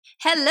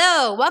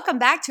Hello, welcome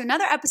back to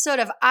another episode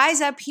of Eyes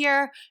Up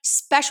Here,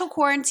 special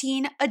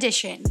quarantine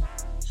edition.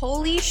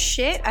 Holy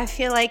shit, I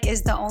feel like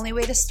is the only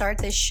way to start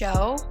this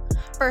show.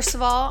 First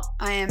of all,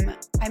 I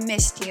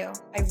missed you.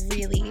 I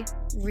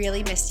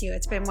really missed you.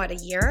 It's been a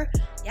year?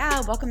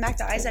 Yeah, welcome back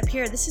to Eyes Up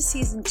Here. This is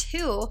season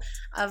 2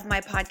 of my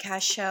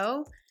podcast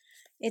show.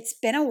 It's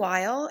been a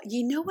while.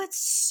 You know what's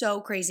so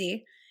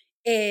crazy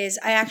is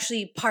I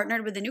actually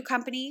partnered with a new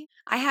company.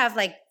 I have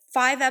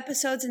 5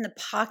 episodes in the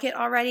pocket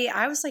already.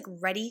 I was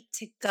ready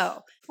to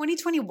go.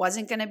 2020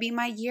 wasn't going to be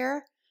my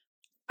year.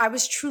 I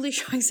was truly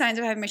showing signs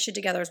of having my shit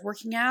together. I was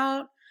working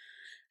out.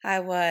 I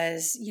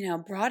was,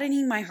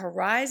 broadening my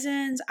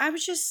horizons. I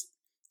was just,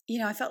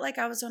 I felt like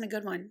I was on a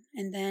good one.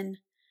 And then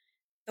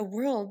the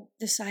world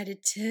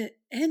decided to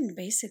end,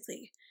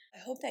 basically. I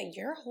hope that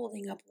you're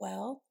holding up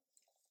well.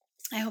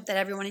 I hope that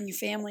everyone in your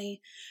family,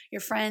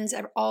 your friends,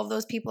 all of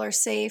those people are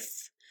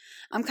safe.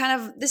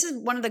 This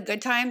is one of the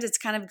good times. It's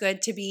kind of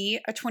good to be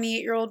a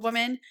 28-year-old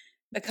woman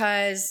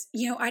because,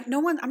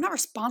 I'm not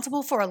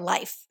responsible for a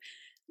life.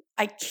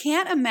 I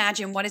can't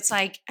imagine what it's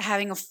like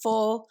having a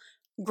full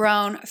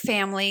grown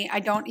family. I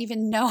don't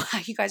even know how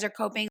you guys are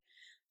coping.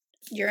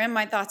 You're in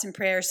my thoughts and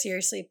prayers,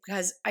 seriously,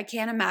 because I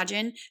can't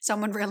imagine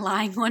someone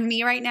relying on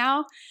me right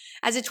now.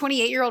 As a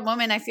 28-year-old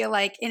woman, I feel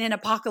like in an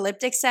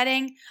apocalyptic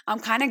setting, I'm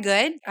kind of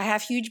good. I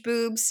have huge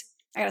boobs.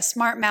 I got a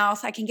smart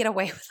mouth. I can get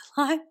away with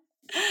a lot.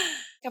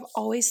 I've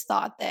always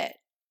thought that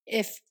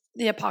if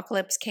the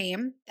apocalypse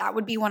came, that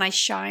would be when I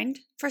shined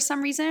for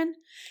some reason.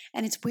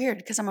 And it's weird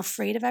because I'm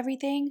afraid of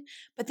everything.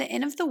 But the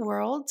end of the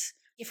world,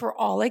 if we're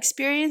all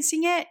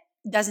experiencing it,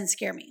 doesn't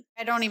scare me.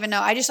 I don't even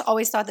know. I just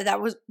always thought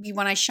that would be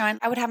when I shine.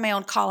 I would have my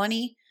own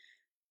colony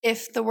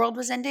if the world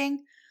was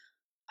ending.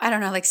 I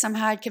don't know,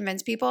 somehow I'd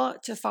convince people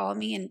to follow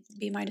me and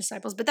be my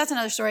disciples. But that's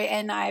another story,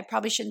 and I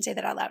probably shouldn't say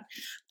that out loud.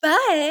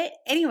 But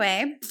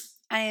anyway,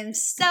 I am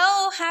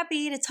so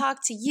happy to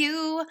talk to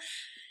you.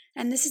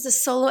 And this is a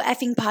solo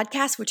effing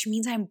podcast, which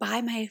means I'm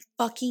by my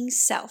fucking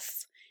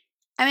self.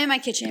 I'm in my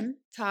kitchen.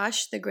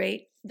 Tosh, the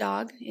great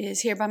dog, is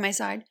here by my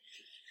side.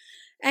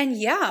 And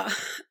yeah,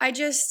 I've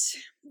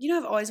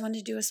always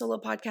wanted to do a solo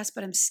podcast,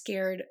 but I'm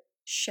scared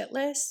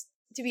shitless.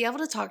 To be able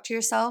to talk to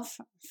yourself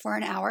for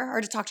an hour,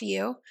 or to talk to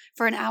you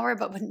for an hour,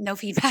 but with no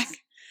feedback,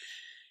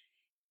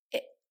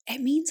 it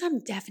means I'm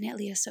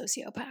definitely a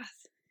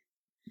sociopath.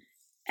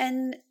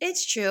 And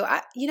it's true.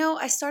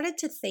 I started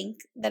to think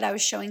that I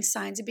was showing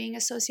signs of being a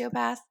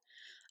sociopath.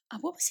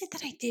 What was it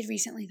that I did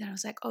recently that I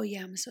was like, oh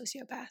yeah, I'm a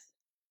sociopath?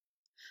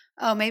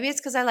 Oh, maybe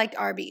it's because I liked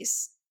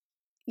Arby's.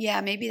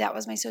 Yeah, maybe that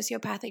was my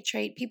sociopathic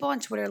trait. People on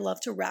Twitter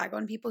love to rag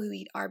on people who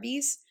eat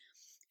Arby's.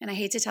 And I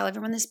hate to tell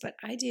everyone this, but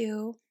I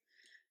do.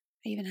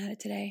 I even had it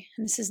today.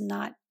 And this is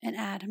not an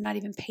ad. I'm not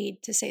even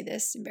paid to say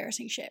this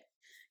embarrassing shit.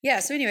 Yeah,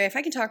 so anyway, if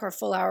I can talk for a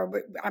full hour,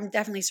 I'm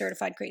definitely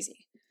certified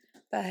crazy.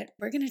 But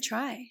we're going to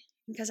try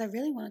because I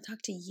really want to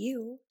talk to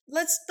you.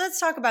 Let's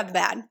talk about the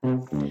bad.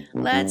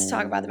 Let's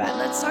talk about the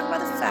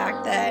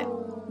fact that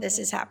this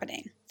is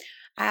happening.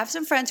 I have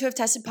some friends who have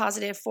tested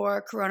positive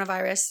for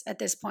coronavirus at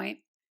this point.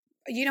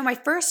 My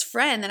first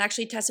friend that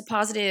actually tested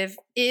positive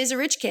is a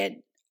rich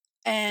kid.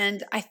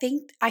 And I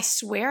think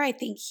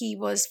he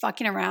was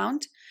fucking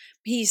around.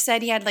 He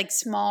said he had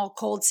small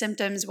cold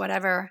symptoms,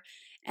 whatever.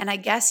 And I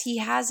guess he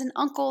has an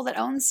uncle that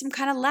owns some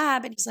kind of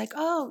lab. And he's like,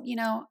 oh,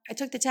 I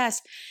took the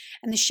test.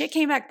 And the shit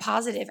came back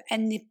positive.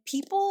 And the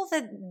people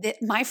that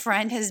my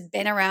friend has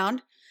been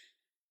around,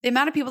 the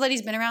amount of people that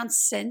he's been around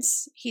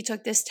since he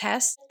took this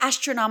test,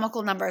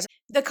 astronomical numbers.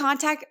 The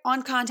contact,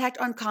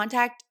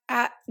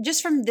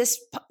 just from this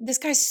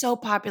guy's so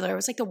popular. It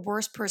was the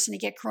worst person to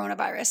get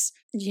coronavirus.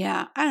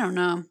 Yeah, I don't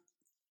know.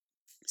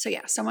 So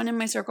yeah, someone in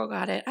my circle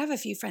got it. I have a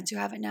few friends who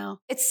have it now.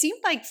 It seemed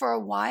like for a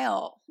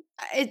while,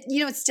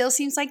 it still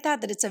seems like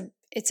that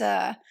it's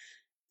a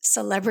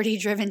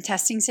celebrity-driven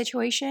testing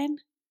situation.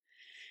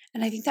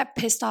 And I think that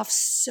pissed off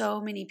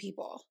so many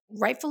people,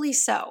 rightfully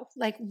so.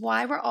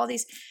 Why were all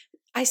these...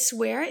 I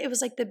swear it was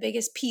the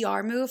biggest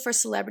PR move for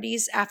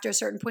celebrities after a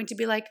certain point to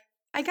be like,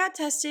 I got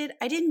tested.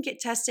 I didn't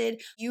get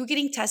tested. You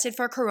getting tested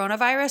for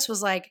coronavirus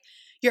was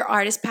your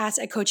artist pass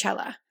at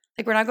Coachella.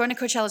 We're not going to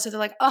Coachella. So they're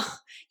like, oh,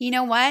 you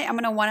know what? I'm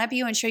going to one-up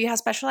you and show you how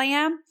special I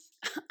am.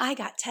 I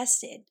got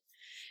tested.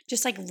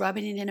 Just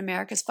rubbing it in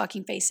America's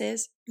fucking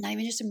faces. Not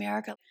even just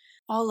America.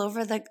 All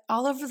over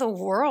the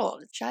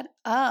world. Shut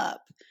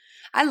up.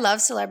 I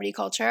love celebrity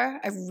culture.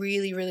 I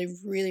really, really,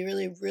 really,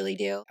 really, really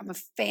do. I'm a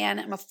fan.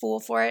 I'm a fool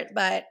for it.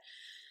 But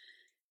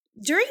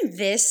during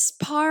this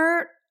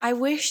part, I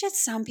wish that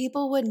some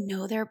people would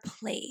know their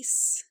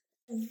place.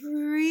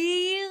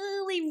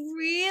 Really,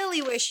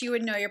 really wish you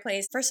would know your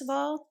place. First of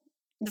all,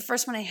 the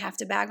first one I have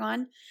to bag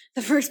on,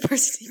 the first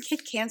person to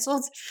get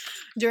canceled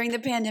during the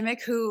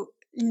pandemic who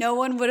no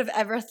one would have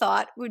ever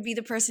thought would be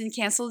the person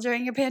canceled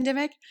during a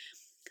pandemic,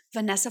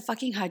 Vanessa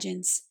fucking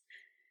Hudgens.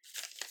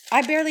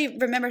 I barely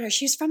remembered her.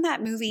 She's from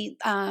that movie,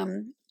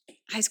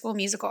 High School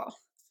Musical,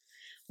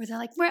 where they're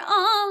like, we're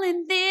all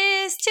in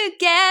this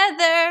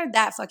together.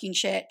 That fucking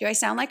shit. Do I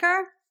sound like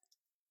her?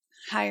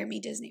 Hire me,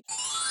 Disney.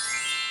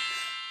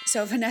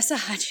 So Vanessa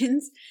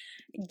Hudgens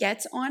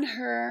gets on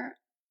her,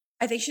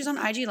 I think she's on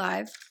IG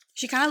Live.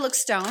 She kind of looks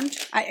stoned.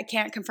 I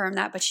can't confirm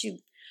that, but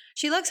she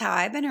looks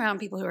high. I've been around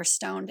people who are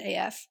stoned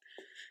AF.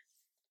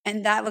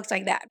 And that looked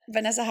like that.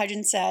 Vanessa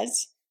Hudgens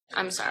says,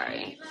 I'm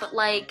sorry, but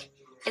like,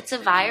 it's a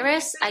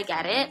virus. I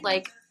get it.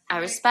 Like, I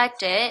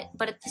respect it.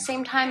 But at the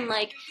same time,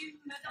 like,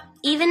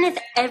 even if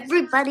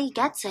everybody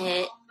gets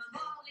it,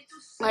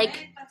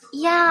 like,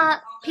 yeah,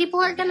 people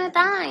are gonna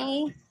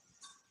die.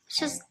 It's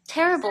just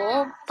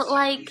terrible, but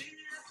like,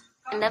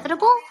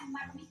 inevitable?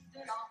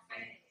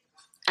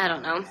 I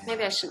don't know.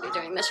 Maybe I shouldn't be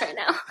doing this right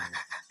now.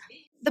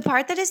 the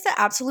part that is the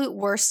absolute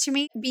worst to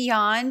me,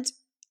 beyond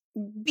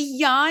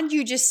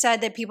you just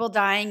said that people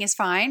dying is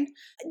fine.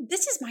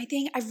 This is my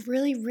thing. I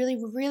really, really,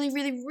 really,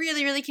 really,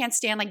 really, really can't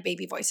stand like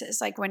baby voices.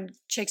 Like when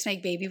chicks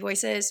make baby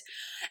voices.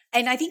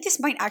 And I think this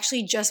might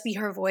actually just be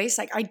her voice.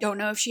 Like I don't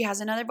know if she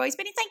has another voice,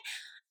 but it's like,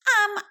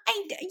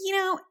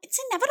 it's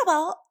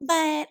inevitable,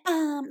 but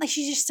like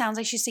she just sounds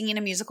like she's singing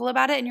a musical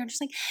about it, and you're just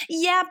like,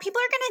 yeah,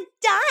 people are gonna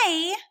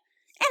die.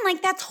 And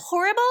like that's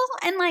horrible.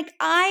 And like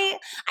I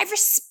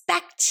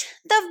respect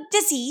the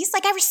disease.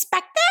 Like I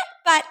respect that,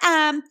 but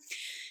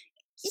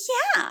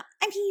yeah,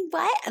 I mean,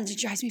 what? And it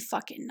drives me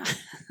fucking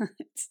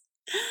nuts.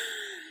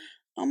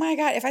 Oh my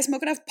God. If I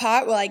smoke enough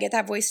pot, will I get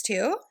that voice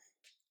too?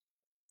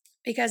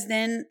 Because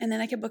then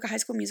I could book a High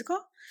School Musical?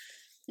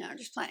 No, I'm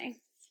just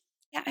playing.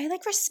 Yeah, I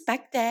like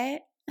respect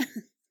it.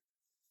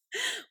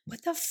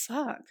 What the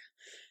fuck?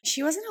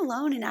 She wasn't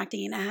alone in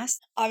acting an ass.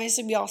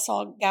 Obviously, we all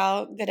saw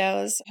Gal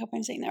Gadot's, I hope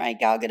I'm saying that right,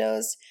 Gal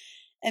Gadot's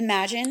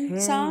Imagine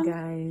song.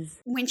 Guys.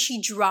 When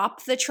she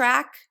dropped the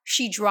track,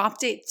 she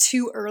dropped it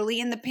too early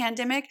in the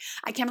pandemic.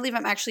 I can't believe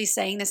I'm actually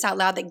saying this out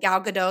loud, that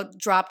Gal Gadot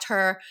dropped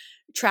her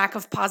track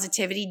of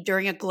positivity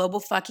during a global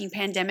fucking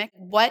pandemic.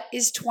 What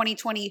is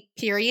 2020,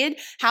 period?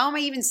 How am I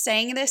even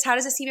saying this? How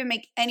does this even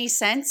make any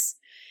sense?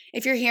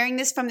 If you're hearing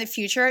this from the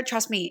future,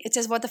 trust me, it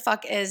says what the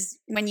fuck is,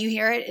 when you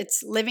hear it,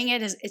 it's living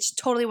it, it's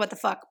totally what the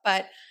fuck.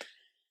 But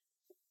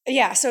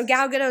yeah, so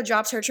Gal Gadot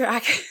drops her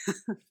track.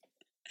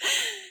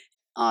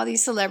 All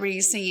these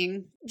celebrities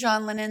singing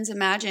John Lennon's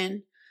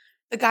Imagine.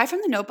 The guy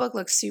from The Notebook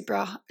looks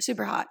super,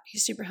 super hot.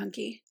 He's super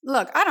hunky.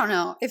 Look, I don't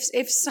know.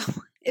 If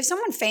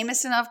someone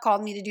famous enough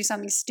called me to do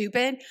something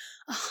stupid,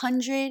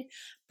 100%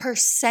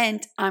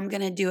 I'm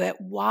going to do it.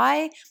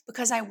 Why?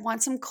 Because I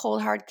want some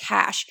cold hard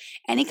cash.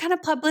 Any kind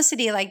of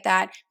publicity like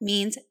that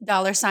means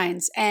dollar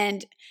signs.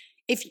 And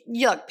if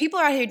you look, people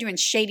are out here doing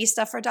shady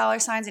stuff for dollar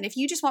signs. And if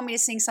you just want me to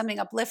sing something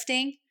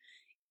uplifting,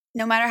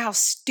 no matter how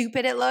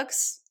stupid it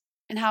looks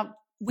and how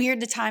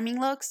weird the timing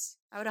looks,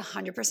 I would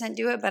 100%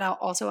 do it, but I'll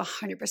also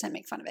 100%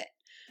 make fun of it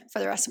for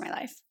the rest of my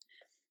life.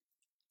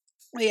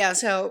 But yeah,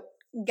 so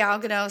Gal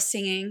Gadot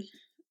singing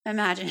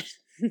Imagine.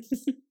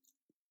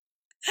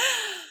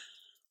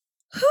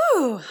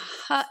 Whew.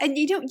 And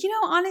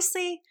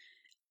honestly,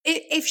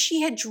 if she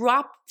had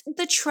dropped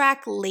the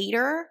track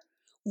later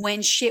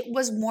when shit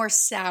was more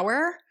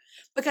sour,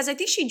 because I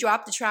think she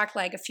dropped the track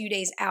like a few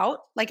days out,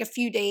 like a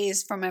few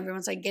days from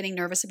everyone's like getting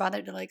nervous about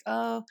it. They're like,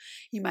 oh,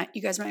 you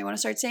guys might want to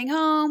start staying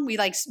home. We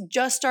like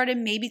just started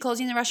maybe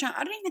closing the restaurant.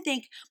 I don't even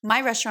think my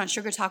restaurant,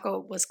 Sugar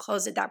Taco, was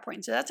closed at that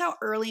point. So that's how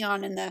early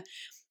on to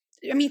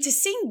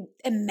sing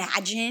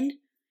Imagine,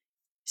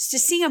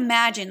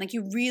 like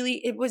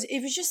it was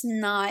just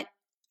not,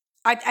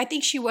 I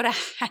think she would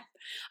have had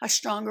a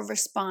stronger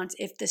response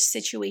if the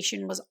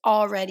situation was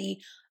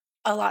already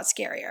a lot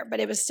scarier, but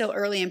it was still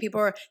early and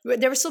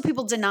there were still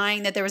people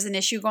denying that there was an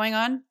issue going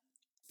on.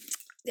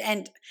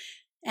 And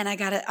I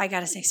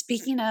gotta say,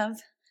 speaking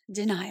of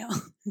denial,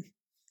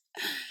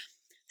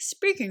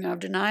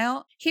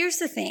 here's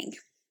the thing.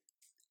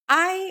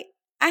 I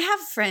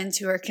have friends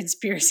who are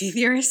conspiracy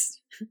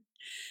theorists.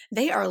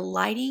 They are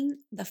lighting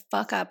the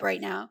fuck up right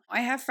now.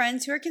 I have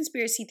friends who are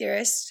conspiracy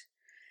theorists.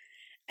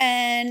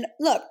 And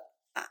look,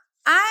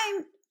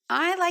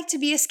 I like to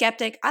be a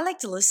skeptic. I like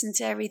to listen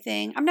to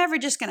everything. I'm never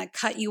just going to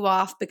cut you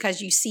off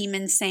because you seem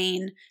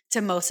insane to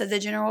most of the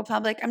general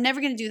public. I'm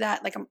never going to do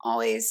that. Like, I'm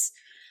always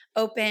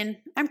open.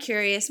 I'm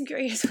curious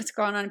what's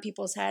going on in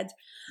people's heads.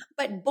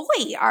 But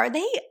boy, are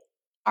they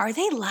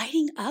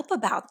lighting up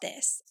about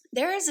this.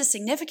 There is a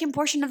significant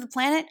portion of the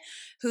planet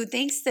who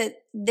thinks that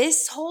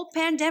this whole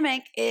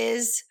pandemic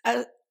is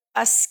a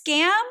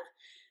scam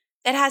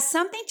that has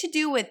something to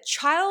do with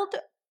child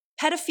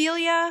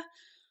pedophilia,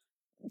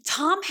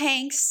 Tom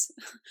Hanks,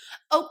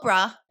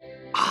 Oprah.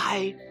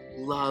 I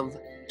love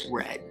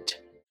bread.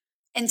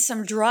 And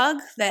some drug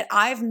that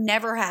I've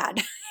never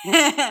had.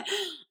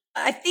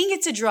 I think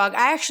it's a drug.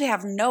 I actually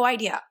have no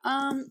idea.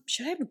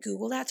 Should I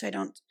Google that so I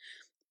don't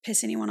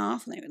piss anyone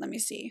off? Let me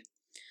see.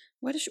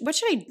 What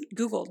should I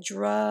Google?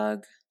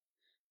 Drug.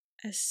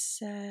 I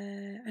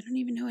don't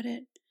even know what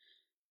it.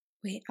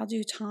 Wait, I'll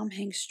do Tom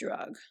Hanks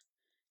drug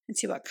and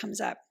see what comes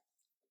up.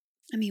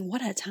 I mean,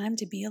 what a time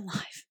to be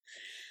alive.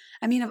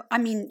 I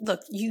mean,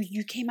 look,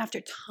 you came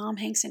after Tom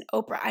Hanks and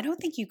Oprah. I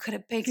don't think you could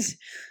have picked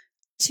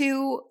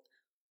two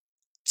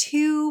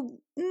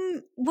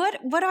what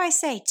do I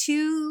say?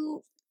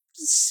 Two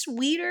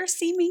sweeter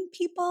seeming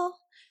people.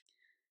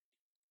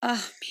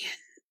 Oh,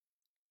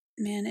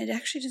 man, it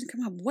actually doesn't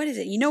come up. What is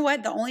it? You know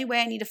what? The only way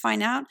I need to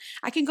find out,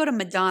 I can go to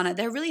Madonna.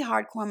 They're really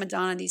hardcore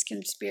Madonna, these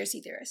conspiracy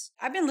theorists.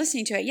 I've been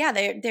listening to it. Yeah,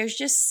 there's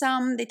just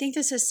they think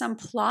this is some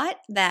plot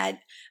that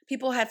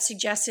people have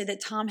suggested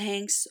that Tom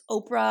Hanks,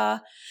 Oprah,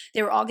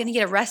 they were all going to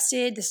get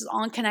arrested. This is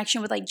all in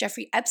connection with like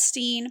Jeffrey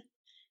Epstein.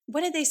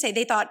 What did they say?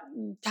 They thought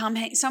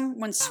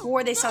someone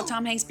swore they saw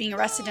Tom Hanks being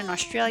arrested in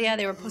Australia.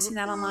 They were posting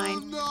that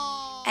online.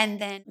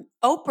 And then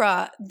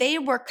Oprah, they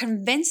were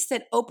convinced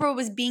that Oprah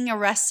was being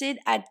arrested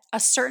at a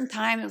certain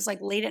time. It was like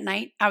late at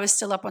night. I was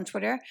still up on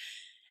Twitter.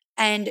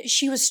 And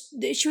she was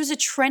a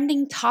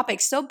trending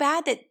topic so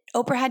bad that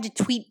Oprah had to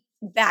tweet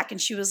back.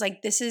 And she was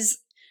like, this is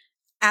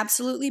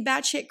absolutely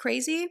batshit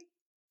crazy.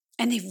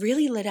 And they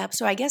really lit up.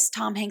 So I guess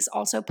Tom Hanks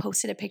also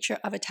posted a picture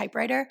of a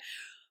typewriter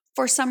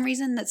for some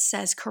reason that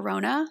says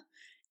Corona.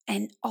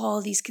 And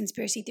all these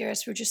conspiracy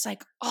theorists were just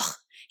like, oh,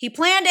 he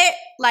planned it.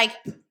 Like,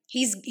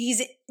 he's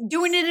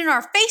doing it in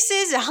our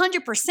faces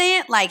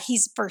 100%. Like,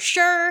 he's for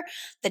sure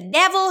the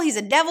devil. He's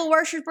a devil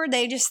worshiper.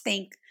 They just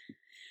think.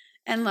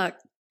 And look,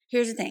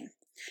 here's the thing.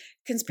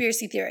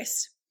 Conspiracy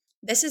theorists.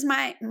 This is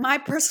my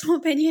personal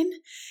opinion,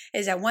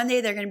 is that one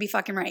day they're going to be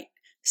fucking right.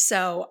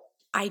 So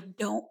I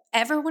don't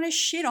ever want to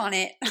shit on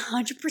it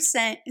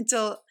 100%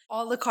 until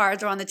all the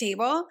cards are on the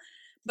table.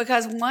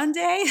 Because one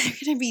day they're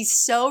going to be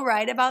so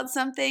right about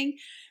something,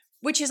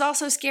 which is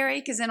also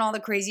scary because then all the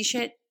crazy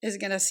shit is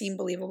going to seem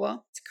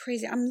believable. It's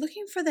crazy. I'm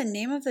looking for the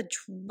name of the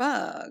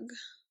drug.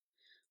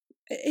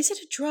 Is it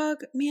a drug?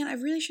 Man, I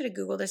really should have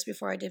Googled this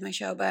before I did my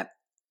show, but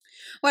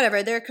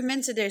whatever. They're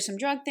convinced that there's some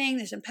drug thing,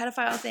 there's some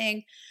pedophile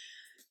thing.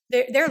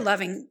 They're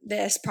loving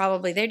this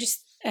probably. They're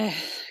just,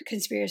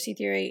 conspiracy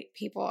theory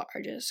people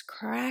are just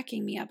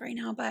cracking me up right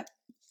now, but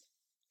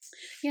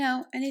you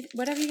know,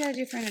 whatever you gotta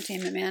do for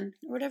entertainment, man.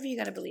 Whatever you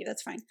gotta believe,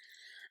 that's fine.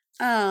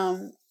 You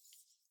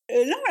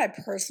know what I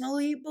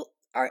personally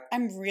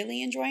I'm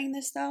really enjoying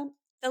this though?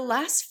 The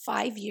last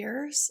 5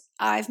 years,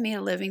 I've made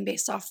a living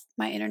based off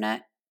my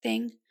internet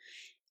thing.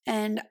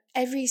 And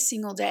every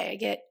single day I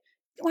get,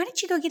 why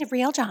don't you go get a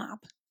real job?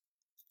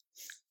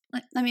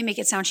 Let me make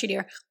it sound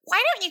shittier.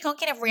 Why don't you go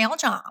get a real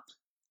job?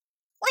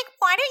 Like,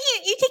 why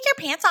don't you take your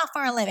pants off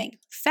for a living?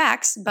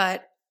 Facts,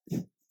 but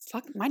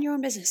fuck, mind your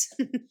own business.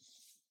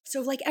 So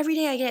like every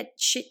day I get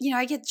shit, you know,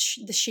 I get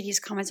the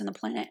shittiest comments on the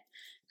planet.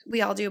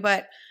 We all do,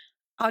 but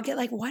I'll get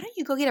like, why don't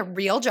you go get a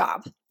real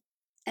job?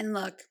 And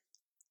look,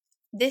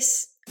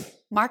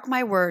 mark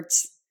my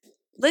words.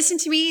 Listen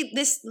to me.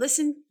 This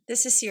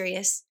is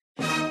serious.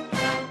 The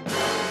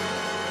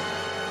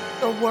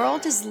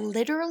world is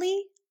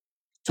literally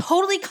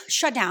totally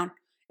shut down.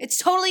 It's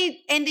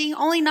totally ending.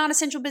 Only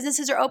non-essential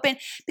businesses are open.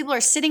 People are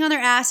sitting on their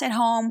ass at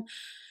home.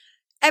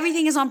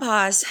 Everything is on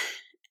pause.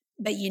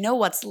 But you know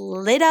what's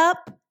lit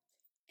up?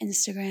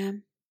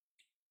 Instagram,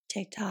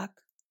 TikTok,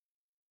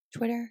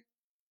 Twitter,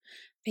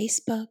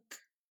 Facebook,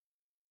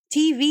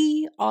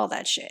 TV, all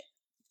that shit.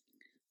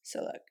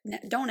 So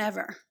look, don't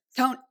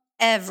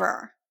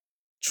ever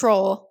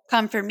troll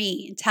come for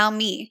me and tell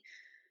me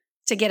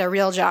to get a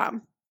real job.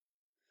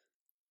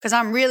 Because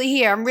I'm really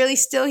here. I'm really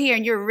still here.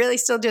 And you're really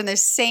still doing the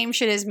same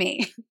shit as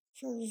me.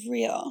 For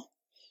real.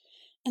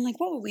 And like,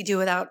 what would we do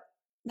without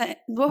that?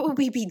 What would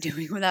we be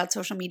doing without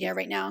social media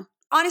right now?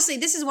 Honestly,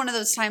 this is one of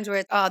those times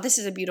where, this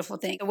is a beautiful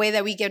thing. The way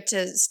that we get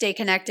to stay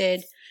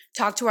connected,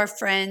 talk to our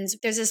friends.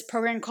 There's this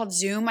program called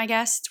Zoom, I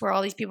guess. It's where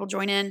all these people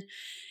join in.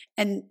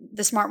 And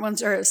the smart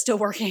ones are still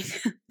working.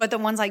 But the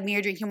ones like me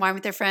are drinking wine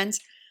with their friends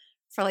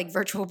for like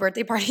virtual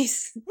birthday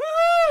parties.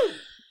 Woo!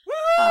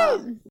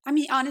 Woo! I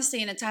mean,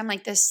 honestly, in a time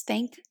like this,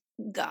 thank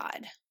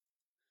God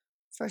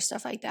for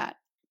stuff like that.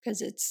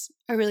 Because it's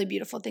a really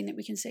beautiful thing that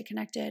we can stay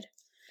connected.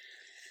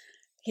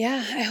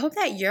 Yeah, I hope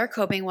that you're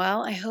coping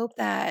well. I hope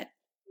that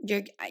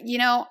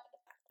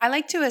I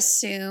like to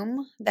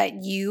assume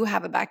that you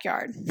have a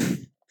backyard.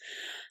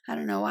 I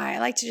don't know why. I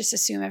like to just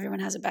assume everyone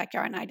has a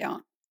backyard and I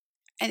don't.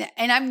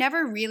 And I've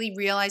never really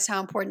realized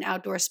how important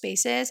outdoor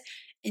space is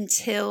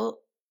until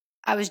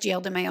I was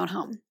jailed in my own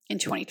home in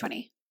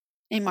 2020,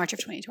 in March of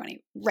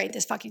 2020, right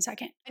this fucking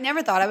second. I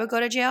never thought I would go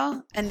to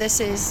jail. And this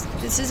is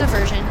a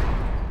version.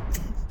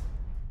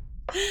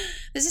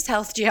 This is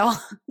health jail.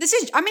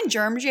 I'm in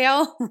germ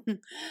jail.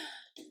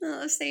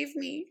 Oh, save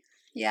me.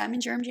 Yeah, I'm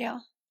in germ jail.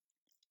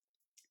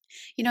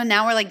 You know,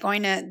 now we're like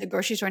going to the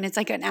grocery store and it's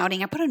like an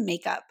outing. I put on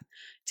makeup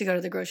to go to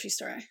the grocery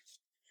store.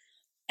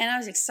 And I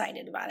was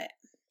excited about it.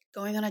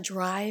 Going on a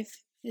drive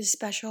is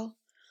special.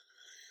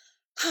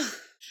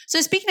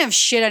 So speaking of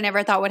shit I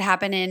never thought would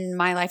happen in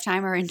my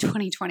lifetime or in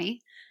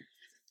 2020,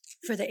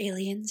 for the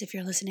aliens, if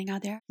you're listening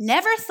out there,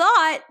 never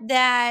thought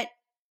that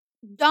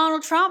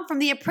Donald Trump from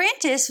The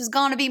Apprentice was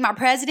going to be my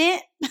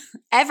president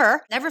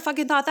ever. Never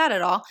fucking thought that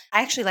at all.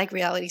 I actually like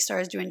reality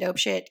stars doing dope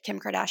shit.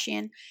 Kim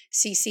Kardashian,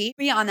 CC,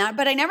 beyond that.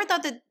 But I never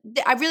thought that,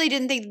 I really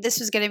didn't think that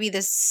this was going to be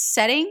the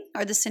setting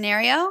or the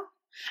scenario.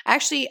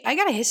 Actually, I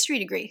got a history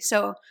degree.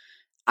 So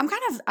I'm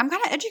kind of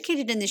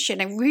educated in this shit.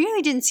 And I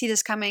really didn't see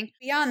this coming.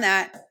 Beyond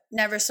that,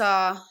 never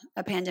saw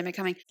a pandemic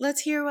coming.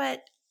 Let's hear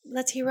what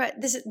let's hear what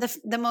this is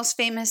the most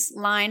famous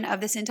line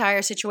of this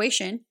entire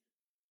situation.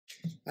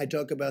 I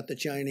talk about the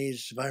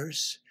Chinese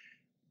virus,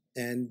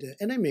 and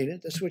I mean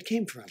it. That's where it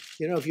came from.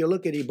 You know, if you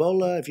look at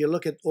Ebola, if you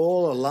look at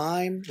all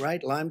Lyme,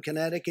 right? Lyme,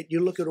 Connecticut, you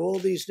look at all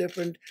these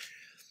different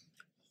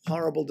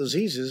horrible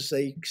diseases,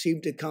 they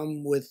seem to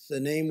come with the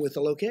name, with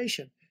the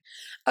location.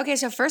 Okay,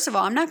 so first of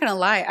all, I'm not going to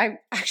lie.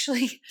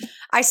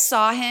 I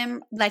saw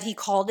him that he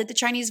called it the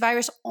Chinese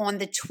virus on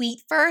the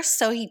tweet first.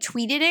 So he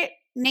tweeted it,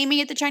 naming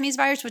it the Chinese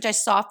virus, which I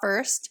saw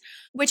first,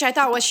 which I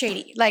thought was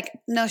shady. Like,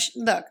 no,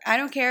 look, I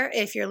don't care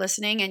if you're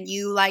listening and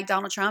you like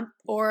Donald Trump,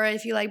 or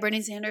if you like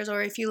Bernie Sanders,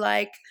 or if you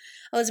like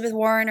Elizabeth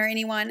Warren or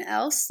anyone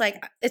else.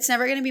 Like, it's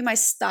never going to be my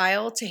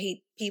style to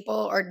hate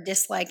people or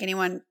dislike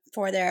anyone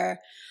for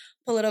their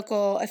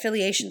political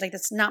affiliations. Like,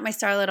 that's not my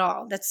style at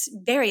all. That's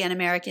very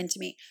un-American to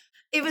me.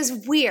 It was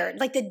weird.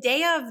 Like, the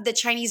day of the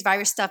Chinese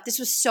virus stuff, this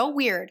was so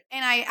weird.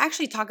 And I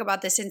actually talk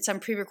about this in some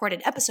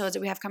pre-recorded episodes that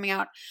we have coming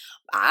out.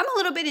 I'm a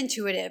little bit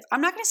intuitive. I'm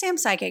not going to say I'm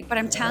psychic, but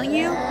I'm telling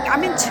you,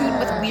 I'm in tune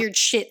with weird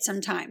shit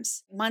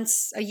sometimes.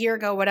 Months, a year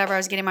ago, whatever, I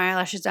was getting my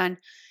eyelashes done.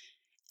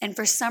 And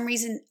for some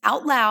reason,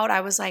 out loud,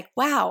 I was like,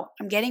 wow,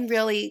 I'm getting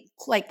really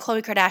like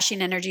Khloe Kardashian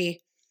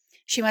energy.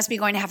 She must be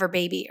going to have her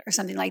baby or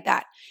something like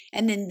that.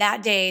 And then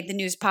that day, the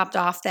news popped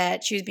off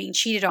that she was being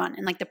cheated on,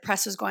 and like the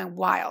press was going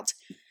wild.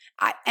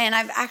 And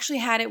I've actually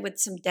had it with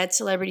some dead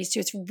celebrities too.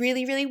 It's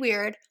really, really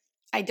weird.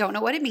 I don't know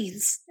what it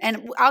means.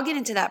 And I'll get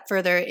into that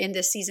further in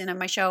this season of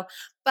my show.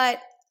 But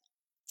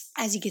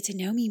as you get to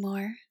know me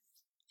more,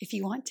 if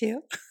you want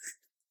to.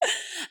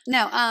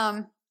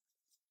 No.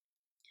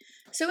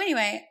 So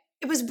anyway,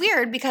 it was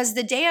weird because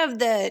the day of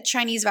the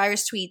Chinese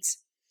virus tweets,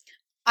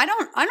 I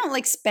don't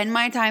like spend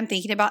my time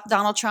thinking about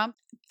Donald Trump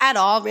at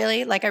all,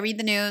 really. Like, I read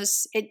the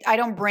news. I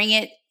don't bring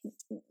it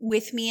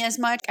with me as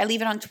much. I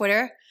leave it on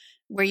Twitter,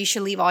 where you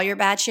should leave all your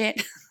bad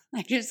shit.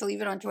 I just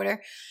leave it on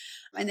Twitter,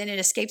 and then it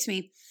escapes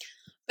me.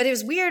 But it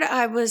was weird.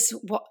 I was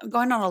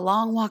going on a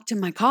long walk to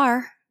my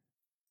car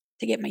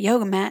to get my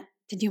yoga mat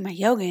to do my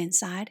yoga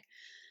inside.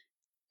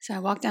 So I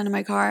walked down to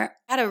my car,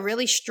 had a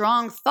really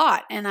strong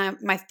thought. And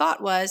my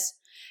thought was,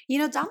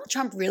 Donald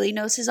Trump really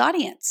knows his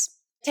audience.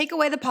 Take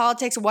away the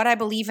politics, what I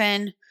believe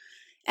in,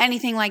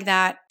 anything like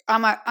that.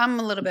 I'm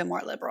a little bit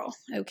more liberal,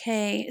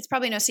 okay? It's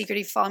probably no secret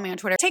if you follow me on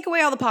Twitter. Take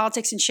away all the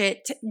politics and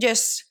shit.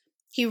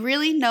 He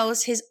really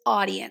knows his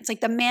audience.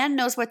 Like, the man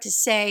knows what to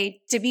say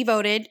to be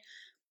voted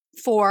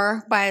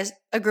for by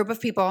a group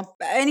of people.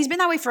 And he's been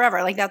that way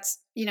forever. Like, that's,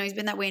 he's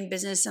been that way in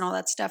business and all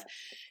that stuff.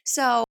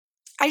 So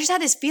I just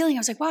had this feeling. I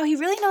was like, wow, he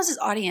really knows his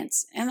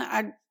audience. And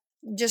I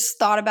just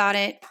thought about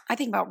it. I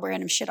think about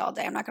random shit all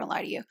day. I'm not going to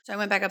lie to you. So I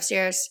went back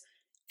upstairs,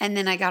 and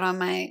then I got on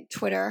my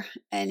Twitter,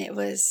 and it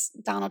was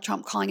Donald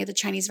Trump calling it the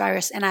Chinese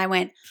virus. And I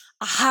went,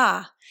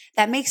 aha,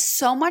 that makes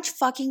so much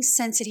fucking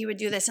sense that he would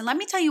do this. And let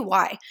me tell you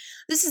why.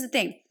 This is the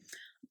thing.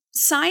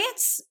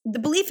 Science, the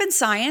belief in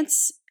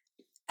science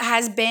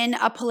has been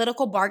a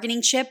political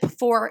bargaining chip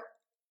for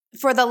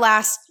the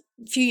last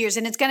few years.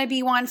 And it's going to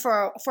be one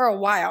for a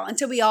while,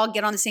 until we all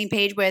get on the same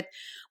page with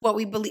what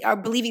we are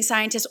believing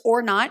scientists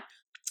or not.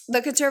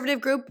 The conservative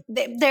group,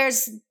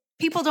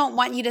 people don't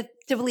want you to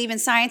believe in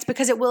science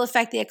because it will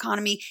affect the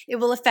economy. It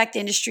will affect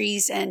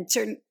industries and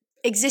certain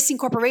existing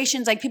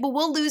corporations. Like, people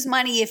will lose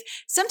money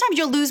sometimes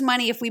you'll lose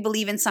money if we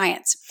believe in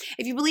science.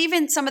 If you believe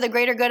in some of the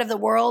greater good of the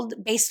world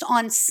based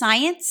on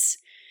science,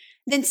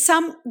 then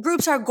some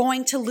groups are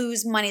going to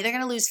lose money. They're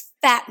going to lose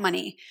fat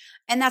money.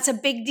 And that's a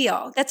big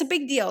deal. That's a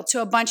big deal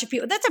to a bunch of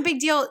people. That's a big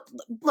deal.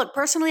 Look,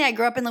 personally, I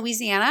grew up in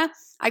Louisiana.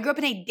 I grew up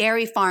in a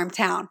dairy farm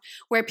town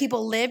where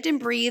people lived and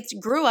breathed,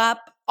 grew up.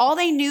 All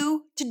they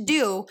knew to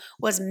do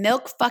was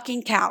milk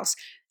fucking cows.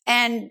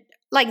 And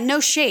like, no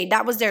shade.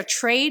 That was their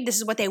trade. This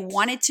is what they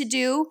wanted to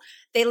do.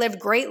 They lived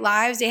great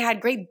lives. They had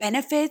great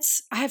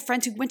benefits. I have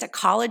friends who went to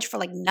college for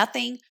like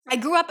nothing. I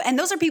grew up, and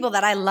those are people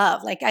that I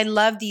love. Like, I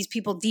love these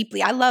people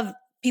deeply. I love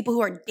people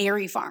who are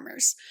dairy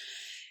farmers.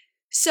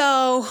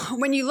 So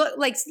when you look,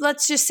 like,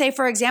 let's just say,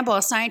 for example,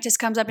 a scientist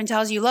comes up and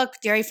tells you, look,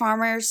 dairy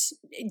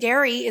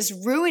is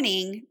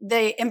ruining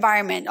the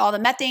environment, all the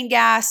methane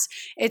gas,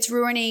 it's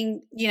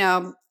ruining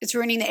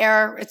the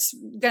air, it's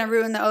going to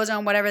ruin the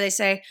ozone, whatever they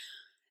say.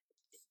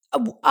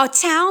 A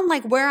town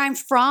like where I'm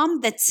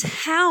from, the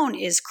town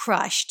is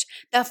crushed.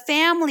 The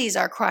families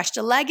are crushed.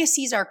 The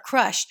legacies are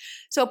crushed.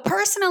 So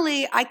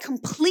personally, I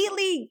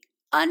completely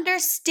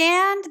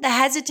understand the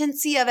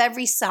hesitancy of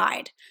every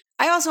side.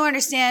 I also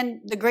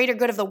understand the greater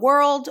good of the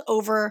world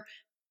over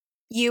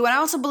you. And I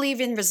also believe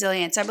in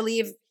resilience. I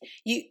believe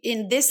you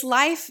in this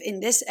life,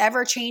 in this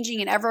ever-changing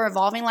and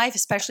ever-evolving life,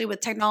 especially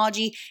with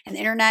technology and the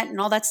internet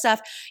and all that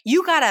stuff,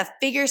 you got to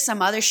figure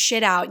some other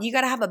shit out. You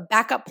got to have a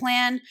backup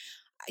plan.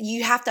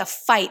 You have to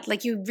fight.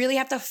 Like, you really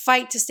have to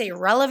fight to stay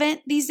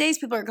relevant these days.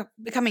 People are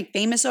becoming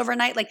famous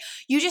overnight. Like,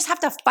 you just have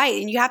to fight,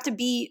 and you have to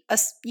be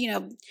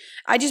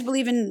I just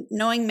believe in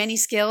knowing many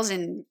skills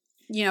and,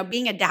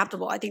 being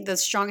adaptable. I think the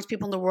strongest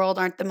people in the world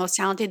aren't the most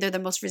talented. They're the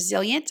most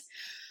resilient.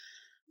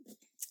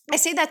 I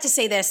say that to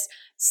say this.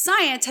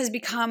 Science has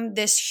become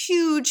this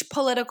huge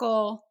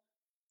political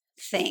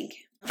thing.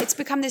 It's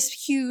become this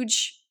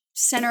huge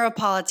center of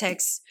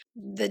politics.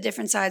 The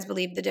different sides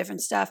believe the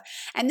different stuff.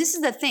 And this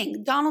is the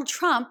thing. Donald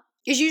Trump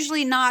is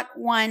usually not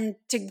one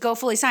to go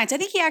fully science. I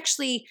think he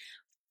actually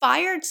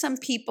fired some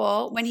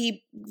people when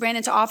he ran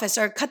into office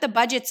or cut the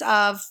budgets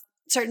of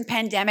certain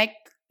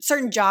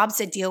jobs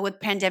that deal with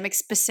pandemics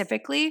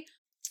specifically.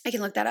 I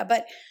can look that up.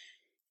 But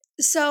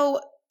so,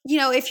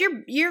 if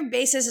your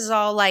basis is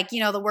all like,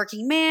 the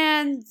working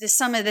man,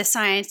 some of the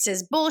science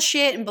is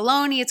bullshit and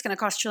baloney, it's going to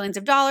cost trillions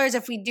of dollars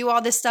if we do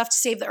all this stuff to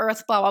save the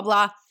earth, blah, blah,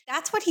 blah.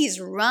 That's what he's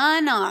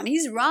run on.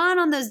 He's run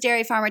on those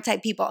dairy farmer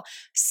type people.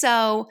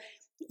 So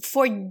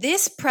for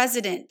this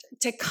president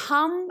to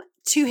come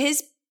to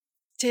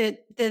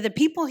the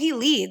people he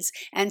leads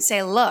and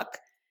say, look,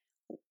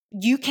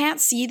 you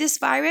can't see this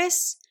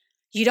virus.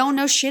 You don't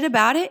know shit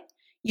about it.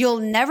 You'll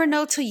never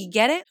know till you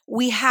get it.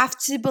 We have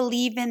to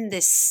believe in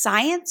this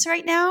science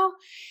right now.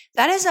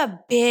 That is a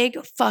big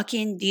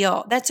fucking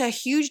deal. That's a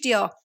huge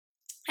deal.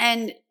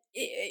 And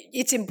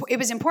it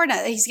was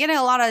important. He's getting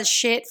a lot of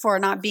shit for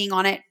not being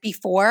on it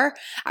before.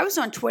 I was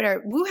on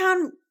Twitter.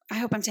 Wuhan, I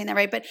hope I'm saying that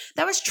right, but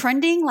that was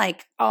trending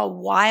like a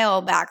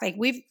while back. Like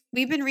we've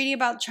been reading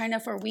about China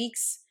for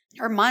weeks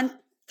or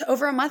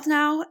over a month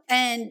now,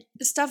 and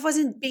stuff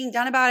wasn't being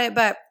done about it.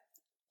 But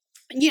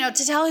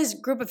to tell his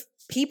group of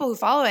people who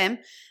follow him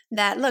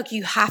that, look,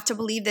 you have to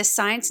believe this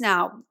science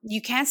now.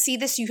 You can't see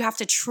this. You have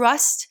to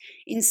trust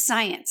in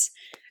science.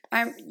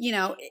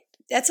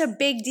 That's a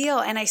big deal.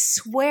 And I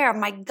swear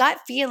my gut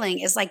feeling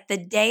is like the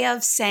day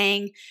of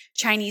saying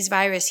Chinese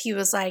virus, he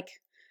was like,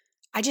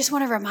 I just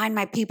want to remind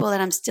my people that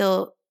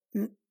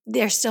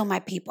they're still my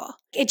people.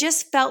 It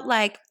just felt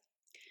like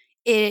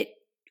it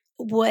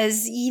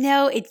was,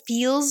 it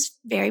feels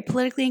very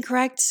politically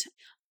incorrect.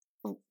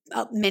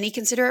 Many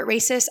consider it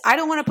racist. I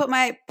don't want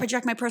to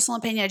project my personal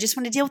opinion. I just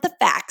want to deal with the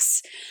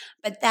facts.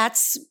 But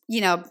that's,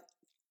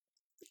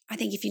 I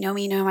think if you know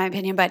me, you know my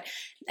opinion, but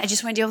I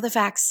just want to deal with the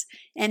facts.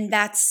 And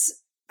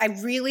I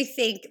really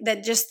think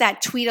that just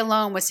that tweet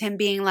alone was him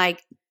being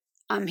like,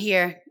 I'm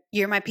here.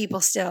 You're my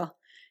people still.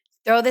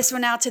 Throw this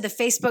one out to the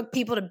Facebook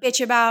people to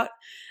bitch about.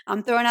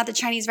 I'm throwing out the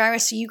Chinese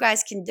virus so you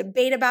guys can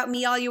debate about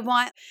me all you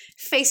want.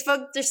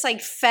 Facebook just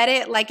like fed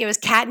it like it was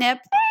catnip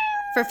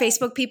for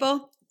Facebook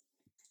people.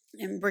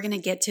 And we're going to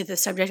get to the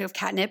subject of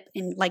catnip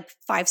in like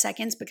 5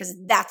 seconds because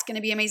that's going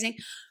to be amazing.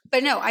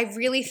 But no, I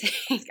really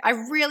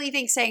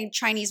think saying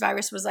Chinese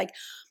virus was like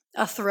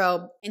a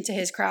throw into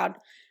his crowd.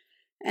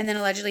 And then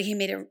allegedly he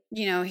made it,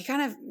 he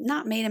kind of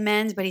not made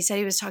amends, but he said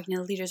he was talking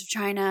to the leaders of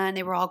China and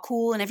they were all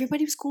cool and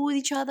everybody was cool with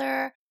each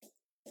other.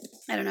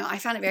 I don't know. I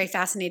found it very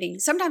fascinating.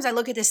 Sometimes I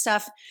look at this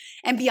stuff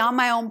and beyond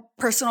my own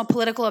personal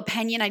political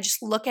opinion, I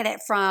just look at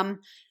it from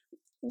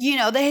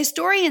the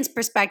historian's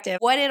perspective,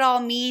 what it all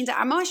means.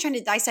 I'm always trying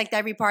to dissect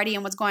every party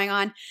and what's going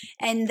on.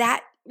 And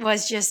that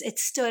was it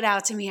stood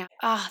out to me.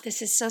 Oh,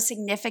 this is so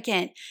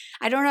significant.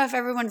 I don't know if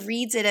everyone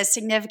reads it as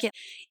significant.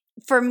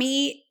 For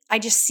me, I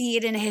just see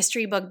it in a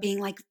history book being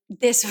like,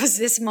 this was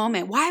this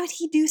moment. Why would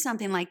he do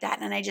something like that?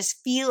 And I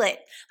just feel it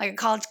like a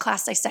college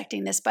class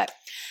dissecting this. But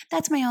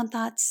that's my own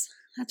thoughts.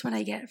 That's what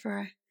I get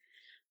for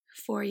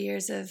 4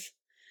 years of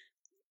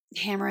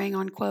hammering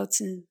on quotes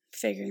and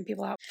figuring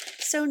people out.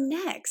 So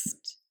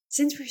next,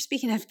 since we're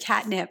speaking of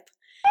catnip,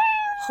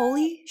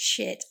 holy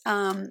shit.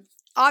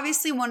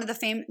 Obviously one of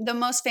the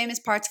most famous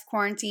parts of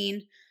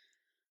quarantine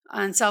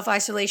on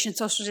self-isolation,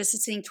 social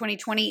distancing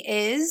 2020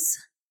 is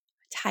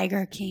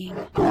Tiger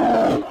King.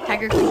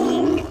 Tiger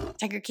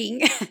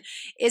King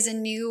is a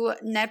new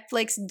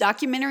Netflix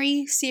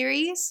documentary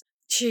series.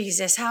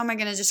 Jesus, how am I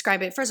going to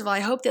describe it? First of all,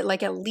 I hope that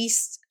like at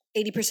least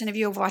 80% of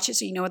you have watched it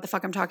so you know what the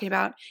fuck I'm talking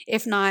about.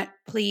 If not,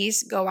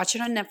 please go watch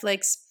it on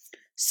Netflix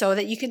so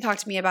that you can talk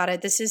to me about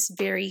it. This is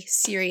very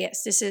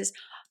serious. This is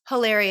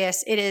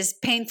hilarious. It is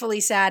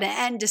painfully sad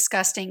and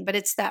disgusting, but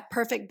it's that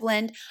perfect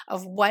blend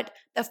of what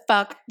the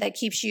fuck that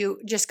keeps you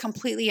just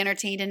completely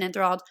entertained and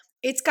enthralled.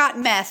 It's got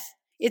meth,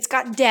 it's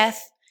got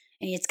death,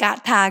 and it's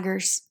got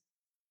tigers.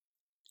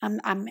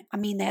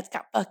 That's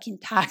got fucking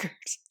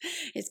tigers.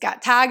 It's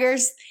got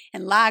tigers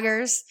and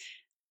lagers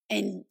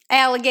and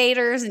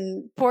alligators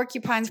and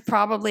porcupines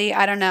probably.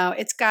 I don't know.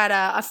 It's got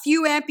a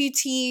few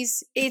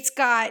amputees. It's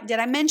got, did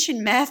I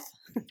mention meth?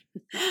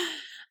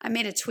 I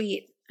made a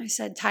tweet. I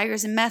said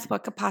tigers and meth,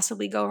 what could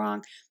possibly go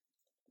wrong?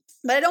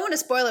 But I don't want to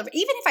spoil it.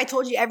 Even if I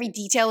told you every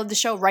detail of the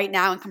show right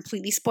now and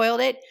completely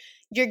spoiled it,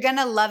 you're going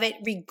to love it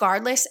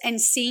regardless.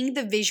 And seeing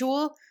the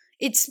visual,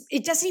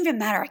 it doesn't even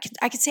matter.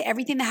 I could say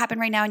everything that happened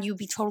right now and you would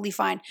be totally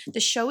fine. The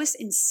show is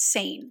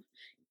insane,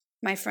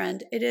 my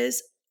friend. It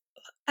is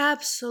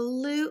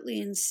absolutely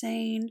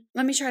insane.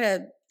 Let me try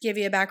to give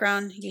you a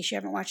background in case you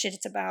haven't watched it.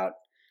 It's about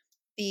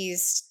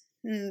these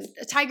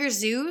tiger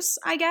zoos,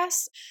 I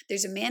guess.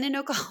 There's a man in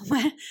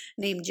Oklahoma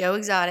named Joe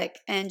Exotic,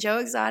 and Joe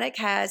Exotic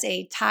has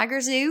a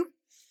tiger zoo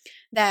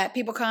that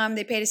people come,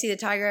 they pay to see the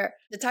tiger.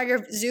 The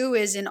tiger zoo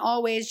is in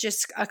all ways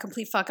just a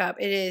complete fuck up.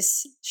 It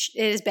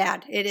is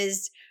bad. It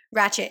is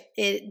ratchet.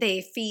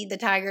 They feed the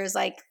tigers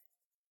like,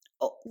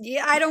 oh,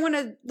 yeah, I don't want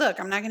to, look,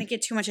 I'm not going to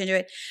get too much into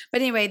it.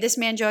 But anyway, this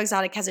man, Joe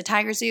Exotic, has a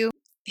tiger zoo.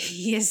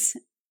 he is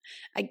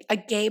a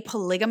gay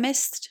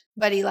polygamist,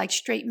 but he likes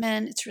straight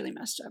men. It's really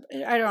messed up.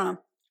 I don't know.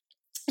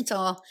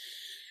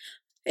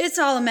 It's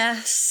all a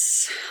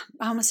mess.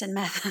 I almost said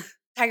meth.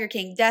 Tiger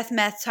King, Death,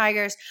 Meth,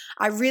 Tigers.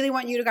 I really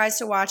want you guys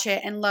to watch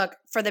it. And look,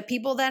 for the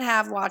people that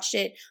have watched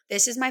it,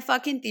 this is my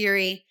fucking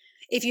theory.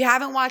 If you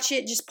haven't watched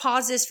it, just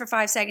pause this for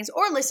 5 seconds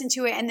or listen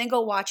to it and then go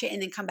watch it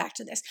and then come back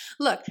to this.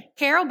 Look,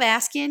 Carole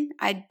Baskin,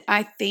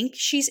 I think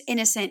she's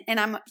innocent, and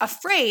I'm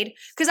afraid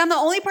because I'm the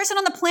only person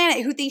on the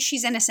planet who thinks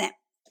she's innocent.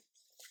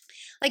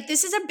 Like,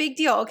 this is a big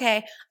deal,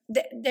 okay?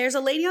 There's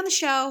a lady on the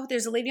show.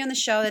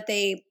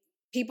 That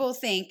people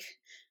think,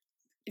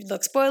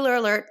 look, spoiler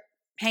alert,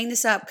 hang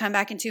this up, come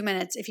back in 2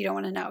 minutes if you don't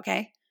want to know,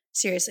 okay?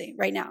 Seriously,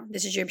 right now.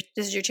 This is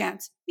your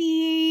chance.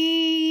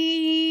 Beep.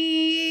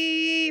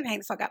 Hang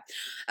the fuck up.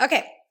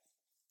 Okay.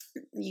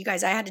 You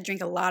guys, I had to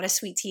drink a lot of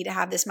sweet tea to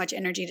have this much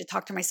energy to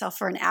talk to myself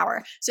for an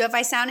hour. So if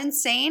I sound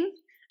insane,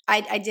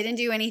 I didn't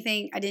do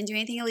anything. I didn't do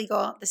anything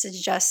illegal. This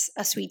is just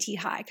a sweet tea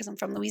high because I'm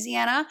from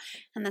Louisiana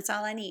and that's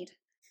all I need.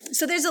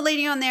 So there's a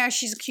lady on there.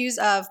 She's accused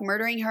of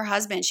murdering her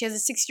husband. She has a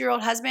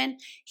 60-year-old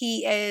husband.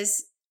 He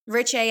is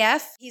rich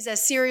AF. He's a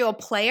serial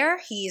player.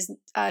 He's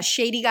a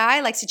shady guy,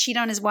 likes to cheat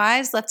on his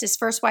wives, left his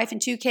first wife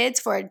and 2 kids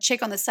for a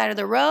chick on the side of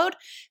the road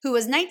who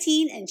was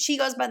 19, and she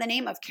goes by the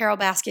name of Carole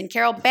Baskin.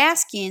 Carole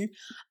Baskin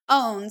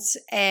owns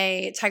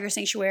a tiger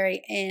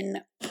sanctuary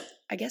in,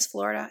 I guess,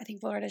 Florida. I think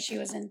Florida she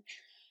was in.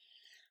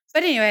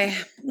 But anyway,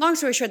 long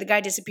story short, the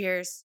guy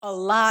disappears. A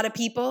lot of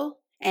people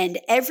and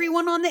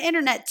everyone on the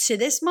internet to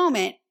this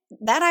moment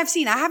that I've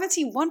seen, I haven't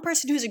seen one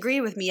person who's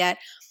agreed with me yet,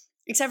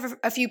 except for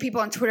a few people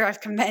on Twitter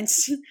I've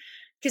convinced,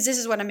 because this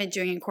is what I've been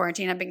doing in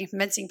quarantine. I've been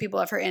convincing people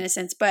of her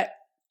innocence, but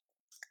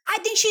I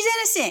think she's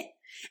innocent.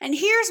 And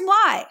here's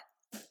why.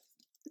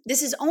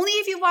 This is only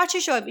if you watch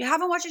a show. If you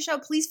haven't watched a show,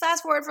 please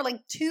fast forward for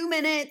like 2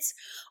 minutes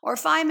or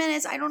 5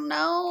 minutes. I don't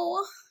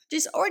know.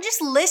 Just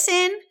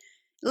listen.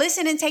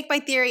 Listen and take my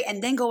theory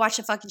and then go watch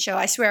the fucking show.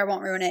 I swear I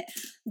won't ruin it.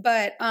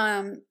 But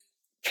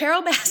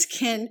Carole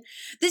Baskin,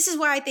 this is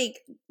why I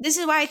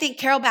think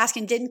Carole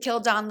Baskin didn't kill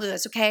Don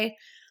Lewis, okay?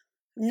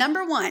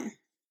 Number one,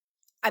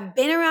 I've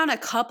been around a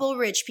couple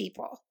rich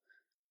people.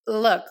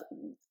 Look,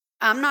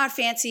 I'm not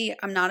fancy.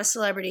 I'm not a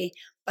celebrity,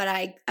 but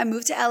I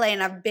moved to LA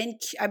and I've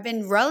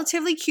been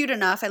relatively cute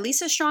enough, at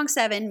least a strong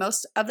 7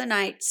 most of the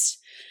nights,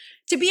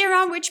 to be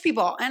around rich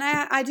people. And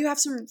I do have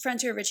some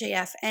friends who are rich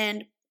AF,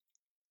 and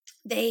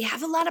they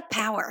have a lot of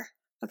power,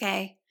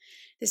 okay?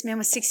 This man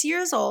was 60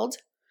 years old.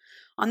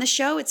 On the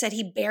show, it said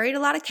he buried a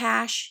lot of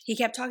cash. He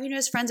kept talking to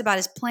his friends about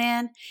his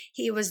plan.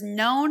 He was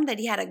known that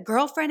he had a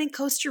girlfriend in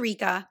Costa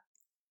Rica.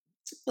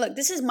 Look,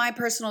 this is my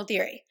personal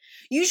theory.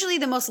 Usually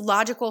the most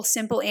logical,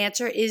 simple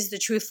answer is the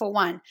truthful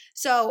one.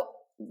 So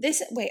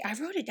I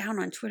wrote it down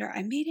on Twitter.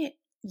 I made it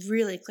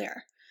really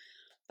clear.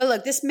 But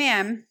look, this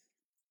man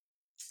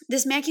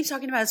keeps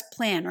talking about his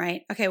plan,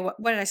 right? Okay, what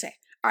did I say?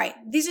 All right,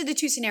 these are the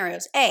 2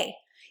 scenarios. A,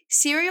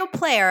 serial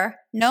player,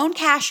 known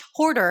cash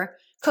hoarder,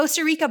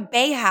 Costa Rica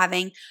Bay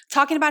having,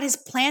 talking about his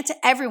plan to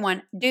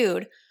everyone.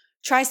 Dude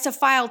tries to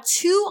file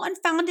 2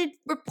 unfounded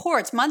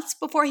reports months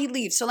before he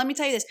leaves. So let me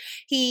tell you this.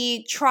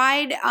 He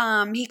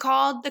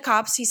called the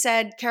cops. He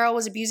said Carole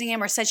was abusing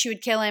him or said she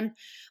would kill him,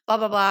 blah,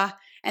 blah, blah.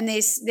 And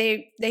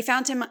they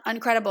found him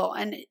uncredible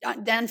and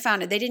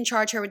unfounded. They didn't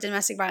charge her with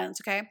domestic violence,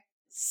 okay?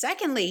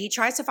 Secondly, he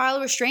tries to file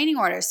a restraining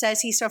order,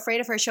 says he's so afraid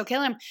of her, she'll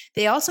kill him.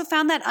 They also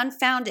found that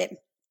unfounded.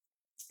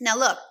 Now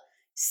look,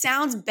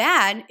 sounds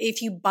bad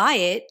if you buy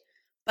it,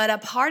 but a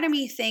part of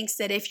me thinks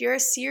that if you're a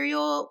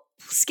serial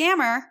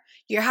scammer,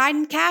 you're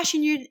hiding cash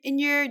in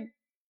your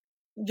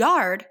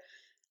yard.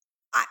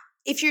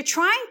 If you're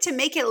trying to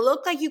make it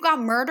look like you got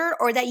murdered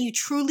or that you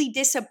truly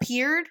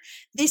disappeared,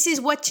 this is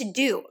what to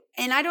do.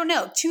 And I don't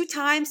know, 2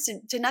 times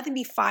to nothing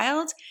be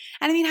filed.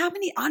 And I mean,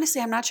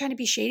 honestly, I'm not trying to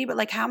be shady, but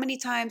like how many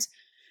times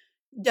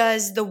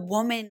does the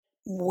woman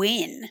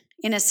win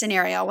in a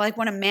scenario? Like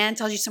when a man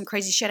tells you some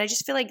crazy shit, I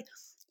just feel like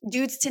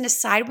dudes tend to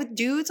side with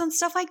dudes on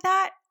stuff like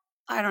that.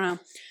 I don't know.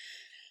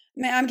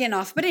 Man, I'm getting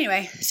off. But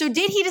anyway, so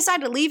did he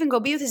decide to leave and go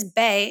be with his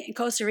bae in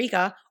Costa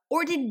Rica?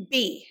 Or did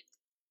B,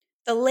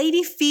 the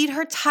lady feed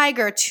her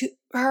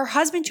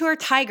husband to her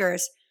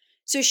tigers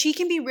so she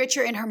can be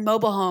richer in her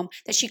mobile home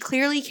that she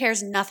clearly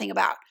cares nothing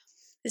about?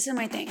 This is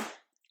my thing.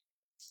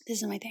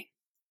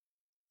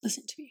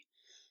 Listen to me.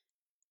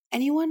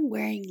 Anyone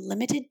wearing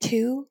limited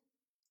 2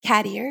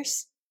 cat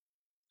ears?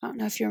 I don't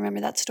know if you remember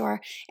that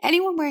store.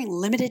 Anyone wearing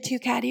limited 2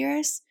 cat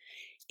ears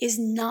is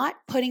not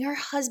putting her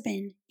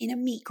husband in a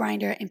meat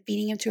grinder and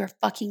feeding him to her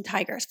fucking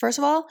tigers. First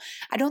of all,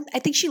 I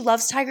think she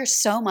loves tigers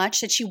so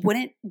much that she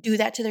wouldn't do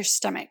that to their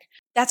stomach.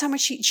 That's how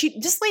much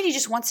this lady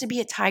just wants to be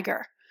a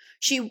tiger.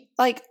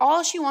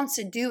 All she wants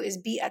to do is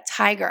be a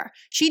tiger.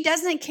 She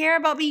doesn't care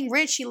about being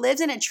rich. She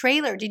lives in a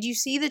trailer. Did you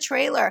see the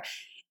trailer?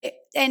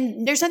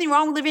 And there's nothing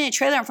wrong with living in a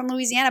trailer. I'm from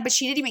Louisiana, but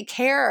she didn't even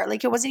care.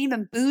 Like, it wasn't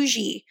even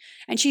bougie.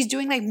 And she's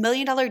doing like $1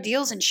 million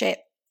deals and shit.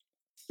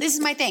 This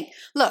is my thing.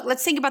 Look,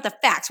 let's think about the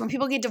facts. When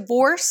people get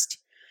divorced,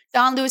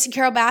 Don Lewis and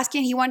Carol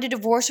Baskin. He wanted to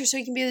divorce her so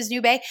he can be with his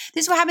new bae.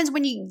 This is what happens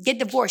when you get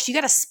divorced. You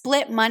got to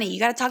split money. You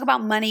got to talk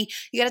about money.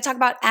 You got to talk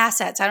about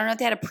assets. I don't know if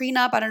they had a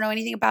prenup. I don't know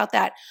anything about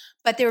that.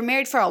 But they were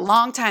married for a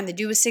long time. The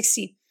dude was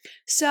 60.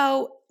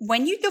 So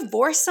when you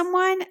divorce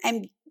someone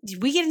and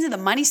we get into the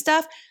money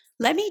stuff,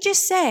 let me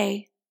just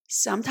say,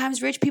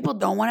 sometimes rich people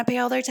don't want to pay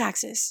all their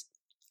taxes.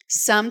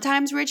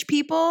 Sometimes rich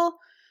people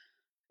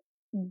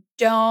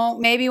don't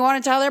maybe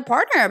want to tell their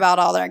partner about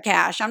all their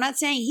cash. I'm not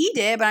saying he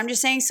did, but I'm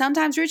just saying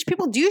sometimes rich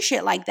people do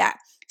shit like that.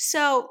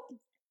 So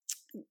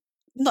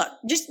look,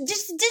 just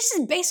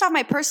based off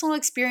my personal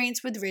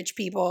experience with rich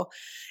people,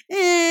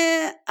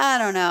 I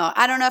don't know.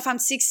 I don't know if I'm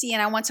 60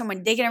 and I want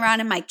someone digging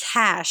around in my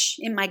cash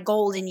in my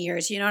golden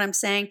years. You know what I'm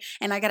saying?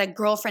 And I got a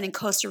girlfriend in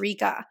Costa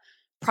Rica,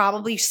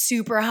 probably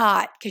super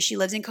hot because she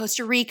lives in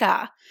Costa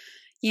Rica.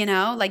 You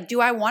know, like,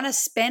 do I want to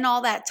spend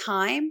all that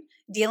time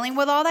dealing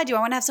with all that? Do I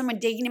want to have someone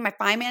digging in my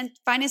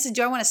finances?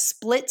 Do I want to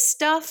split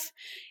stuff?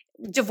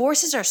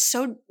 Divorces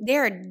are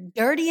they're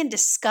dirty and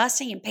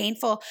disgusting and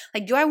painful.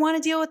 Like, do I want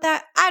to deal with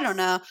that? I don't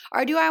know.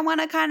 Or do I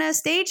want to kind of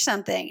stage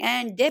something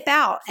and dip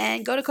out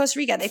and go to Costa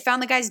Rica? They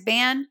found the guy's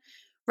van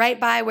right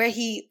by where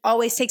he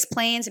always takes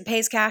planes and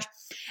pays cash.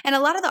 And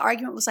a lot of the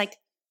argument was like,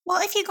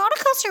 well, if you go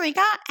to Costa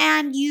Rica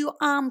and you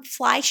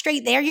fly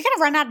straight there, you're going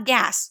to run out of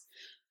gas.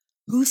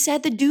 Who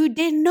said the dude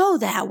didn't know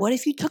that? What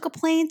if you took a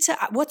plane to,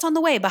 what's on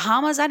the way?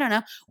 Bahamas? I don't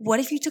know. What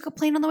if you took a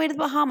plane on the way to the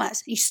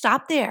Bahamas? You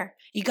stopped there.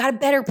 You got a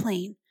better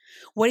plane.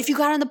 What if you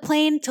got on the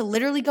plane to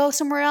literally go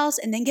somewhere else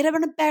and then get up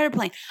on a better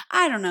plane?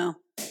 I don't know.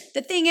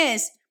 The thing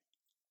is,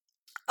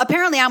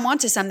 apparently I'm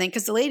onto something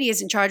because the lady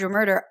isn't charged with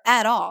murder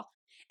at all.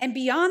 And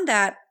beyond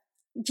that,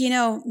 you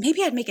know,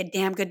 maybe I'd make a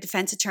damn good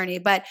defense attorney,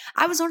 but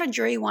I was on a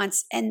jury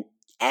once and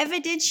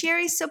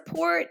evidentiary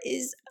support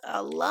is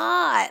a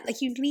lot.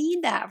 Like, you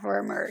need that for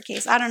a murder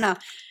case. I don't know.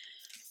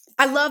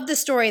 I love the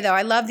story, though.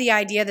 I love the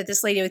idea that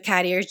this lady with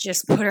cat ears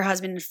just put her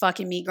husband in a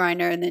fucking meat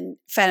grinder and then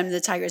fed him to the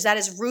tigers. That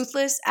is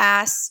ruthless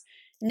ass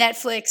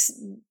Netflix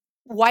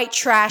white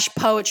trash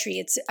poetry.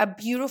 It's a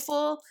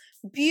beautiful,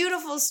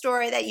 beautiful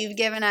story that you've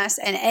given us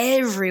and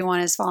everyone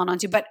has fallen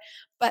onto. But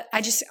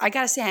I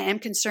gotta say, I am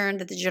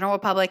concerned that the general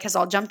public has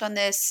all jumped on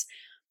this.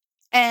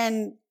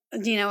 And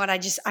you know what? I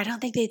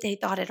don't think they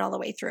thought it all the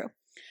way through.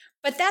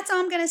 But that's all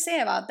I'm going to say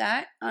about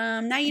that.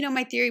 Now you know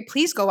my theory.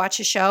 Please go watch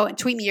the show and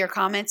tweet me your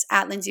comments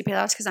at Lindsay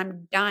Palos because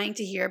I'm dying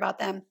to hear about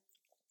them.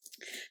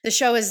 The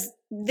show is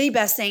the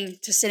best thing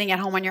to sitting at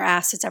home on your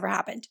ass that's ever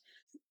happened.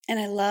 And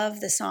I love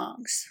the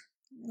songs.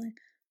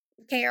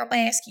 Carol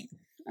Baskin.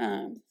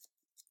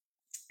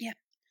 Yeah.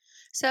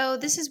 So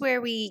this is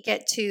where we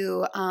get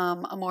to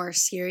a more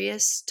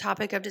serious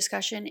topic of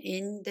discussion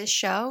in this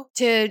show.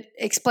 To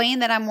explain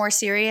that I'm more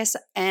serious,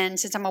 and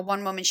since I'm a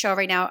one-woman show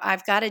right now,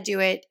 I've got to do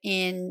it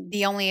in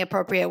the only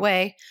appropriate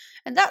way,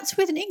 and that's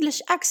with an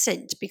English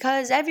accent,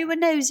 because everyone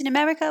knows in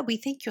America we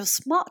think you're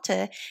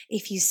smarter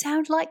if you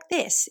sound like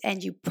this,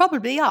 and you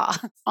probably are.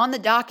 On the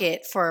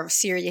docket for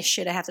serious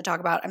shit I have to talk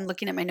about, I'm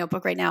looking at my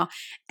notebook right now,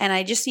 and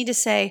I just need to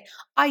say,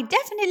 I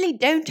definitely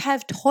don't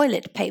have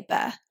toilet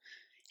paper.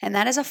 And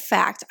that is a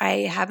fact.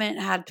 I haven't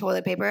had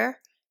toilet paper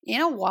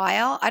in a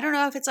while. I don't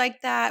know if it's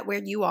like that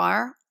where you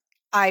are.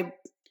 I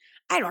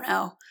don't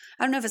know.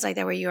 I don't know if it's like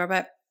that where you are,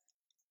 but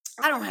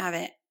I don't have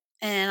it.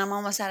 And I'm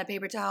almost out of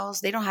paper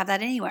towels. They don't have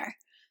that anywhere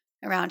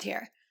around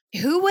here.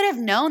 Who would have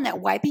known that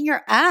wiping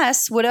your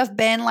ass would have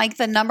been like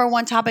the number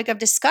one topic of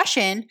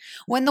discussion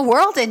when the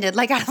world ended?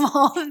 Like, out of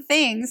all the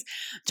things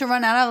to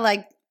run out of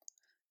like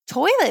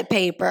toilet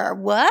paper.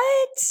 What?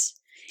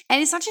 And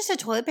it's not just a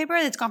toilet paper.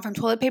 It's gone from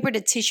toilet paper to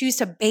tissues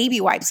to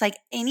baby wipes. Like,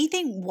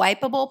 anything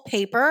wipeable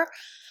paper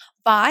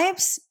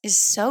vibes is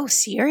so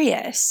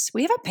serious.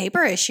 We have a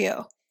paper issue.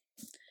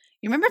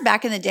 You remember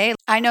back in the day,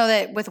 I know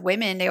that with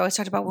women, they always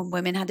talked about when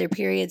women had their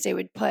periods, they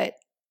would like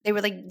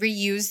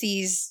reuse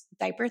these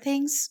diaper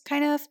things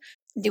kind of.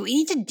 Do we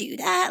need to do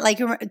that? Like,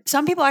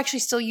 some people actually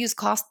still use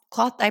cloth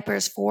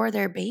diapers for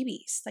their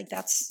babies. Like,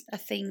 that's a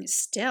thing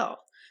still.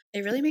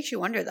 It really makes you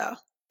wonder though.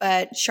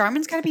 But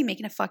Charmin's got to be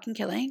making a fucking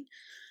killing.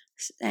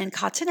 And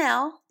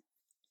Cottonelle.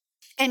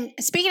 And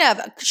speaking of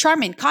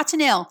Charmin,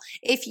 Cottonelle,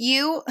 if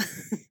you're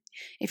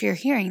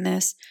hearing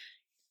this,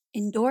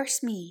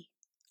 endorse me.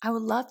 I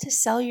would love to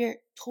sell your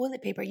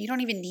toilet paper. You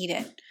don't even need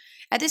it.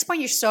 At this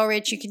point, you're so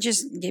rich, you can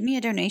just give me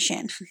a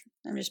donation.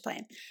 I'm just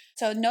playing.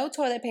 So no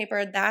toilet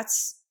paper.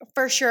 That's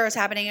for sure is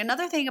happening.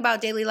 Another thing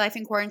about daily life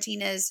in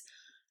quarantine is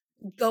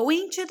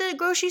going to the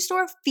grocery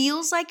store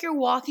feels like you're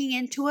walking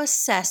into a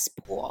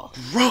cesspool.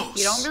 Gross.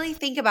 You don't really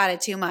think about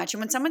it too much. And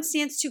when someone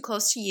stands too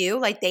close to you,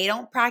 like they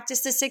don't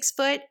practice the 6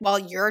 foot while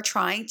you're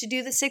trying to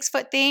do the 6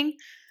 foot thing.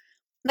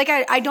 Like,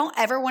 I don't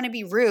ever want to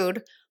be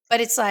rude,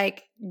 but it's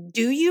like,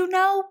 do you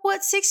know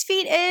what 6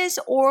 feet is?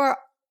 Or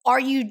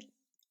you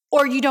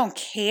don't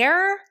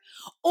care?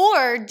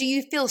 Or do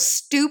you feel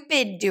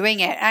stupid doing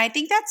it? And I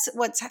think that's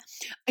what's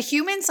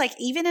humans, like,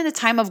 even in a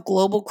time of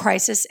global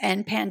crisis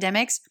and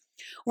pandemics,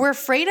 we're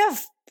afraid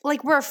of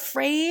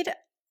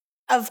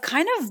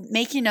kind of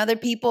making other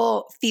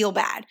people feel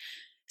bad.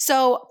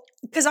 So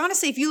because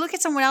honestly, if you look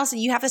at someone else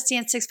and you have to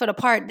stand 6 foot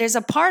apart, there's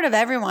a part of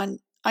everyone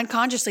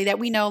unconsciously that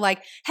we know,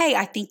 like, hey,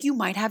 I think you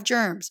might have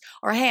germs,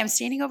 or hey, I'm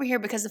standing over here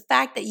because the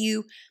fact that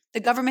the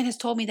government has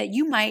told me that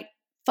you might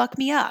fuck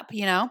me up,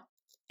 you know?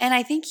 And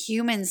I think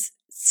humans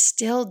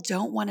still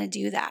don't want to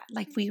do that.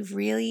 Like, we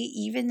really,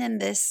 even in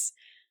this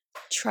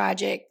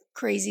tragic,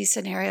 crazy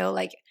scenario,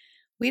 like,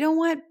 we don't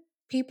want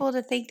people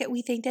to think that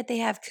we think that they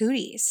have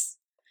cooties.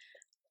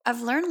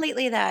 I've learned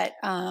lately,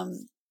 well,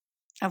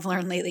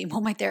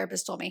 my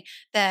therapist told me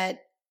that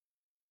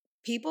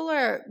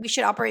we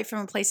should operate from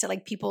a place that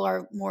like people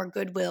are more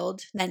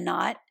good-willed than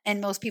not. And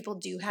most people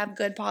do have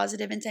good,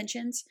 positive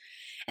intentions,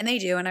 and they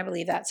do. And I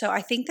believe that. So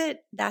I think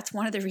that that's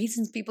one of the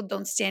reasons people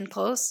don't stand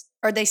close,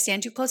 or they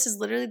stand too close, is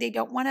literally they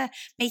don't want to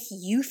make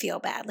you feel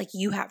bad. Like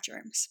you have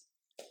germs.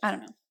 I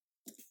don't know.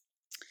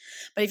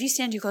 But if you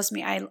stand too close to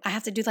me, I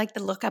have to do like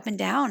the look up and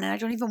down, and I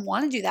don't even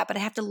want to do that, but I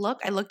have to look.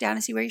 I look down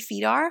and see where your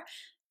feet are.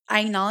 I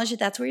acknowledge that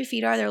that's where your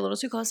feet are. They're a little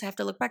too close. I have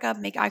to look back up,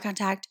 make eye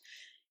contact.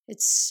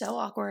 It's so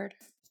awkward.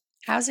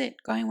 How's it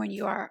going when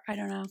you are? I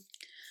don't know.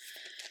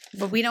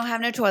 But we don't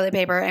have no toilet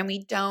paper, and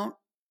we don't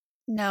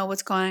know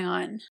what's going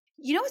on.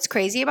 You know what's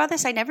crazy about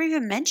this? I never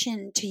even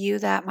mentioned to you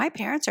that my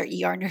parents are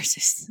ER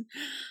nurses.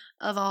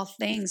 Of all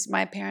things,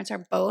 my parents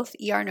are both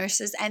ER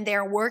nurses, and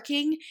they're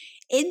working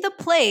in the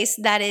place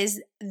that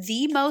is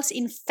the most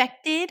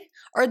infected,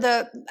 or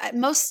the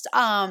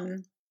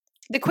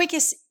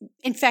quickest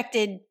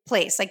infected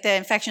place. Like the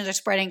infections are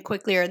spreading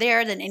quicker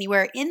there than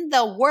anywhere in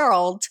the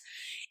world.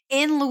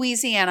 In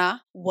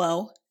Louisiana.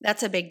 Whoa,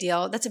 that's a big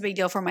deal. That's a big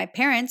deal for my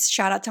parents.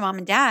 Shout out to mom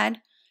and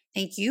dad.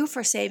 Thank you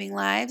for saving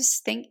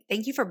lives. Thank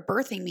you for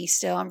birthing me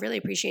still. I really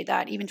appreciate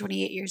that, even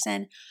 28 years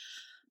in.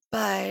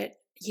 But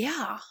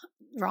yeah,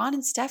 Ron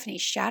and Stephanie,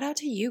 shout out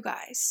to you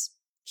guys.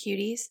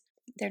 Cuties.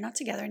 They're not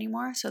together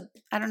anymore. So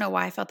I don't know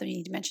why I felt the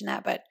need to mention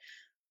that, but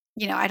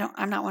you know,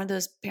 I'm not one of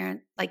those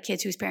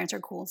kids whose parents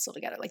are cool and still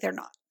together. Like they're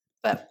not.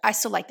 But I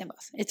still like them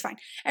both. It's fine.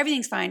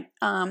 Everything's fine.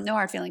 No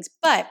hard feelings.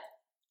 But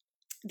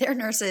they're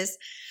nurses.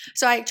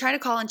 So I try to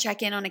call and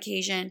check in on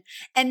occasion.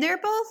 And they're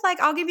both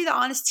like, I'll give you the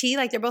honest tea,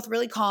 like they're both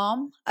really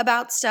calm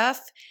about stuff.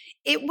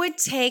 It would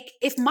take,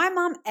 if my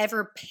mom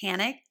ever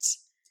panicked,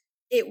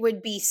 it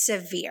would be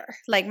severe.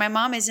 Like my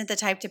mom isn't the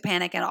type to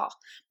panic at all.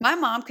 My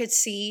mom could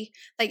see,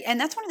 like, and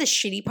that's one of the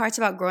shitty parts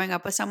about growing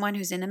up with someone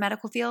who's in the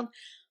medical field.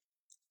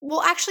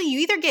 Well, actually, you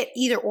either get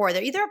either or.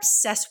 They're either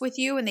obsessed with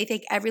you and they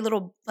think every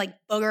little like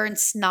booger and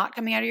snot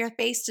coming out of your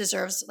face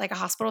deserves like a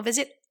hospital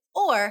visit,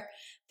 or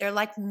they're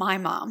like my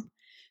mom,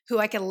 who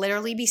I could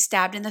literally be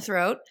stabbed in the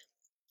throat.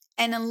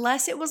 And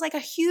unless it was like a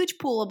huge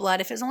pool of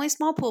blood, if it was only a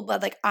small pool of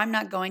blood, like I'm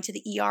not going to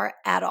the ER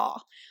at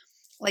all.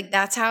 Like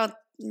that's how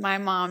my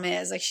mom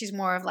is. Like she's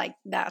more of like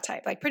that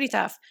type, like pretty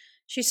tough.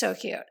 She's so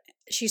cute.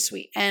 She's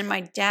sweet. And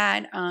my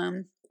dad's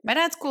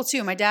cool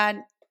too. My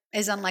dad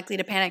is unlikely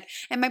to panic.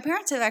 And my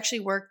parents have actually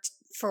worked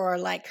for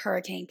like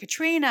Hurricane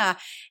Katrina,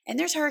 and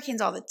there's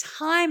hurricanes all the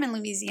time in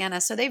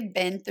Louisiana. So they've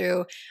been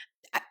through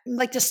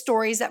like the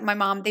stories that my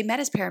mom, they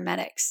met as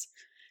paramedics.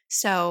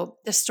 So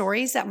the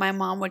stories that my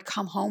mom would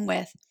come home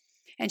with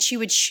and she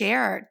would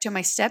share to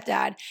my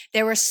stepdad,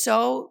 they were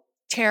so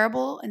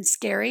terrible and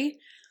scary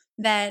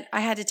that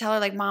I had to tell her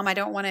like, Mom, I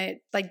don't want to,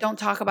 like, don't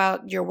talk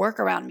about your work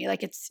around me.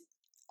 Like it's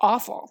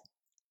awful.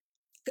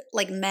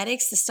 Like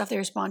medics, the stuff they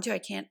respond to, I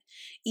can't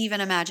even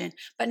imagine.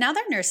 But now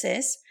they're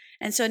nurses.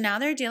 And so now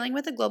they're dealing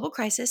with a global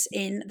crisis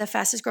in the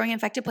fastest growing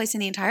infected place in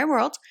the entire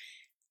world.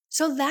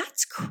 So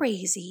that's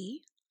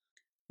crazy.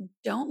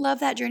 Don't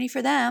love that journey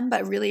for them,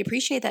 but really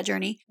appreciate that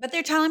journey. But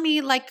they're telling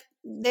me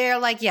they're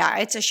like, yeah,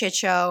 it's a shit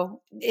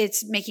show.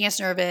 It's making us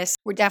nervous.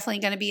 We're definitely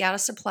going to be out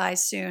of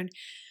supplies soon.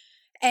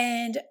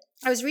 And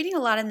I was reading a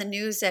lot in the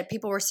news that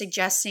people were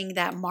suggesting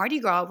that Mardi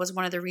Gras was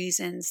one of the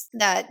reasons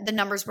that the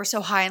numbers were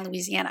so high in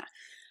Louisiana.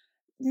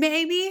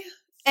 Maybe.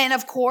 And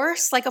of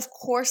course that's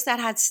going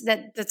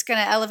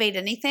to elevate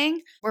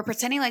anything. We're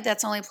pretending like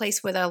that's the only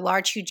place with a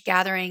large, huge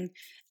gathering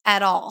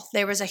at all.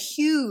 There was a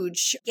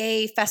huge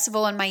gay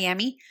festival in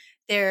Miami.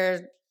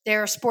 There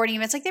are sporting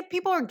events. Like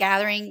people are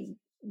gathering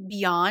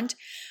beyond.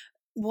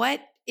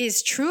 What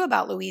is true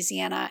about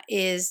Louisiana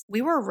is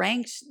we were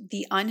ranked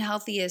the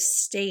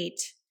unhealthiest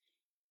state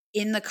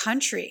in the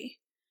country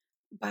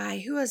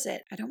by, who was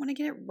it? I don't want to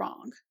get it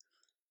wrong.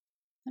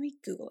 Let me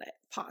Google it.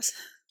 Pause.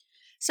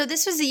 So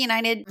this was the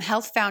United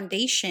Health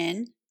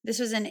Foundation. This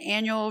was an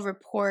annual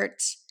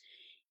report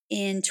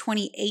in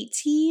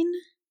 2018.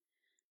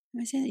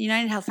 Am I saying that?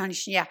 United Health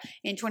Foundation, yeah,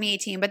 in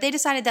 2018. But they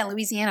decided that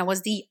Louisiana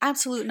was the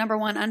absolute number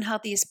one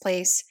unhealthiest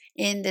place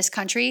in this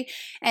country.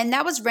 And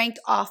that was ranked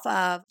off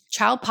of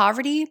child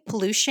poverty,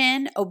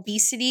 pollution,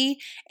 obesity,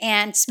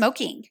 and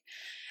smoking.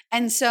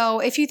 And so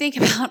if you think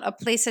about a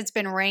place that's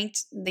been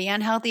ranked the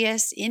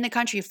unhealthiest in the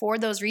country for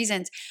those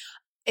reasons,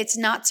 it's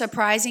not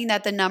surprising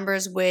that the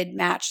numbers would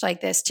match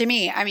like this to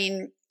me. I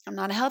mean, I'm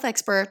not a health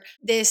expert.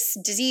 This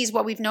disease,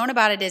 what we've known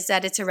about it is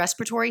that it's a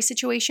respiratory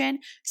situation.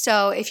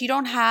 So if you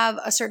don't have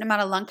a certain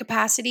amount of lung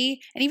capacity,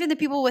 and even the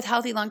people with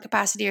healthy lung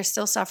capacity are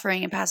still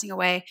suffering and passing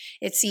away,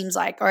 it seems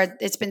like, or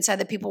it's been said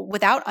that people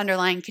without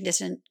underlying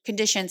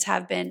conditions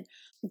have been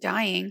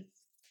dying.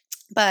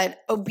 But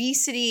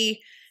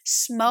obesity,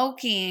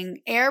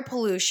 smoking, air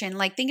pollution,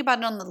 like think about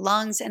it on the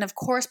lungs, and of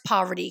course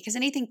poverty, because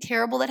anything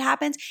terrible that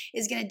happens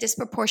is going to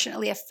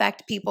disproportionately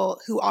affect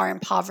people who are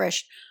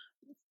impoverished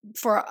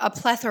for a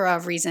plethora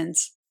of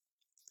reasons.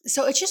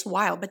 So it's just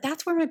wild, but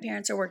that's where my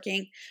parents are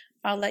working.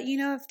 I'll let you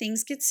know if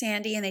things get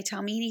sandy and they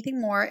tell me anything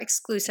more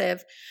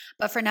exclusive.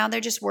 But for now, they're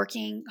just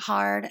working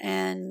hard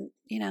and,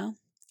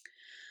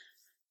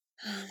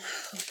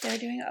 hope they're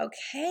doing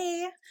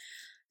okay.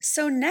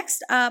 So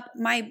next up,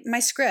 my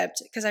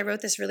script, because I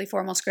wrote this really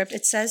formal script,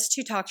 it says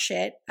to talk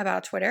shit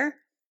about Twitter.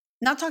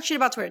 Not talk shit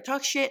about Twitter,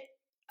 talk shit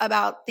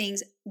about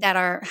things that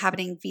are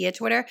happening via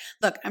Twitter.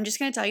 Look, I'm just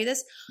going to tell you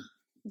this.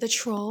 The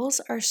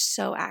trolls are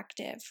so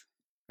active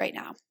right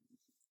now.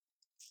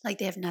 Like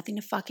they have nothing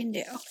to fucking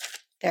do.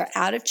 They're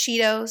out of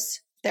Cheetos.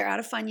 They're out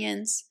of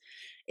Funyuns.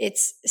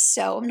 It's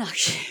so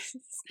obnoxious.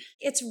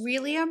 It's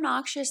really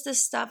obnoxious,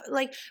 this stuff.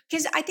 Like,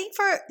 because I think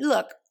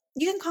look,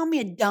 you can call me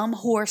a dumb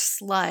whore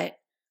slut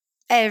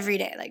every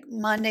day. Like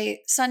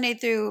Sunday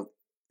through,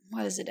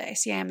 what is the day?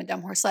 See, I am a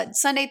dumb whore slut.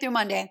 Sunday through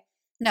Monday.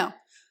 No,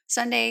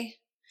 Sunday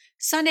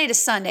to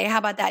Sunday. How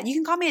about that? You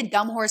can call me a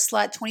dumb whore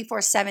slut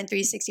 24/7,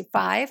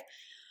 365.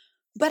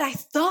 But I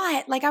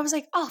thought, I was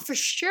like, oh, for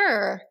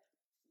sure,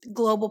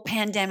 global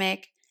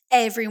pandemic,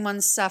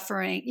 everyone's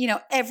suffering.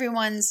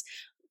 Everyone's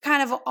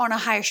kind of on a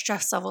higher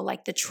stress level.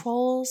 Like the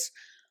trolls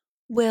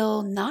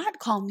will not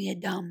call me a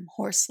dumb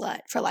whore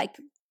slut for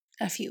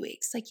a few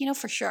weeks.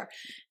 For sure.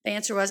 The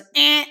answer was,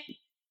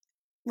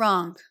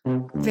 wrong.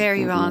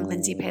 Very wrong,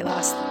 Lindsay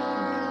Palos.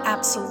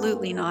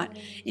 Absolutely not.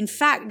 In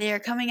fact, they are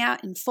coming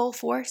out in full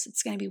force.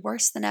 It's going to be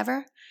worse than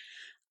ever.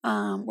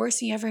 Worse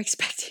than you ever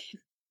expected.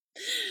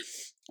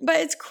 But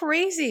it's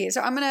crazy.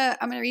 So I'm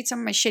gonna read some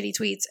of my shitty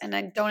tweets, and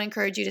I don't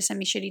encourage you to send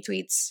me shitty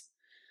tweets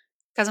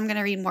because I'm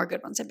gonna read more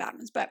good ones and bad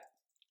ones. But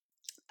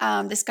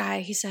this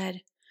guy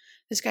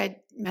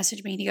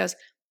messaged me and he goes,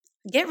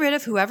 "Get rid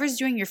of whoever's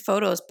doing your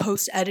photos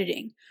post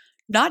editing.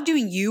 Not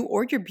doing you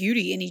or your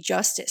beauty any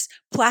justice.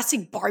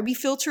 Plastic Barbie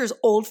filter is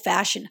old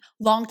fashioned,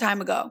 long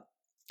time ago."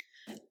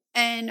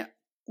 And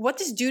what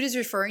this dude is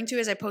referring to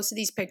is I posted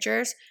these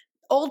pictures,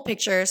 old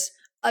pictures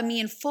of me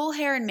in full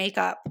hair and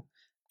makeup.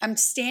 I'm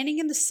standing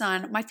in the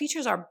sun. My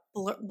features are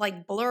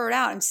blurred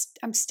out.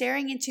 I'm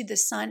staring into the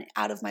sun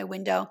out of my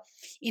window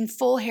in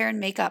full hair and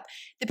makeup.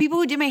 The people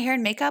who did my hair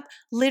and makeup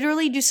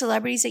literally do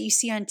celebrities that you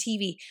see on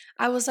TV.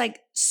 I was like,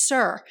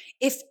 sir,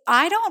 if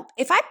I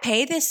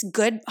pay this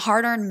good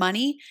hard-earned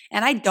money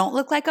and I don't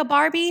look like a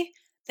Barbie,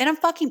 then I'm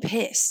fucking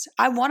pissed.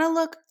 I want to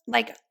look,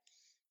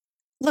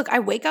 I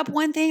wake up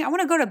one thing. I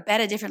want to go to bed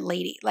a different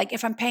lady.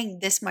 If I'm paying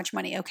this much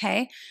money,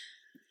 okay?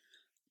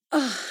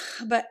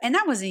 And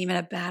that wasn't even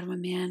a bad one,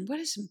 man. What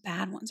are some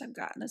bad ones I've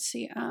got? Let's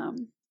see.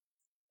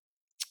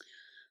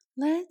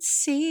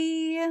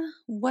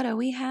 What do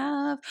we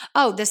have?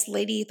 Oh, this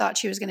lady thought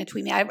she was going to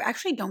tweet me. I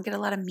actually don't get a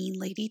lot of mean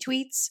lady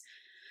tweets.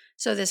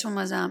 So this one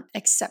was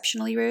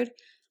exceptionally rude.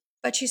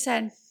 But she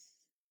said,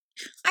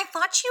 "I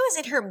thought she was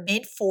in her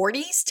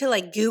mid-40s till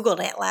I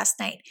Googled it last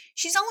night.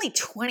 She's only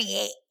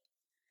 28.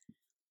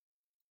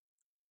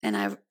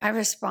 And I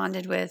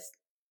responded with,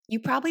 "You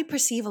probably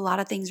perceive a lot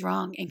of things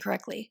wrong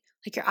incorrectly,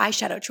 like your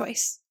eyeshadow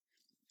choice."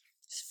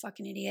 Just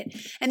fucking idiot.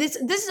 And this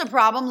is a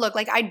problem. Look,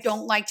 I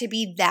don't like to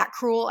be that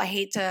cruel.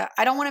 I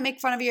don't want to make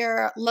fun of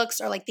your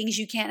looks or things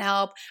you can't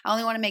help. I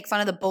only want to make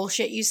fun of the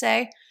bullshit you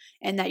say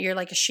and that you're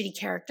a shitty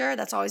character.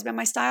 That's always been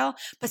my style.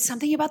 But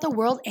something about the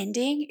world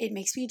ending, it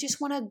makes me just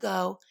want to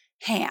go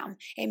ham.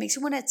 It makes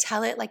me want to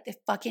tell it like the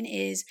fucking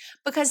is.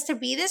 Because to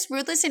be this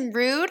ruthless and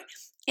rude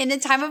in the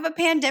time of a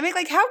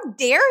pandemic, how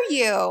dare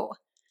you?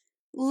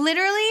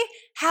 Literally,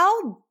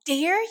 how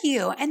dare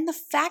you? And the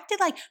fact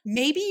that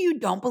maybe you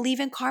don't believe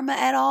in karma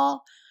at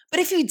all, but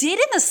if you did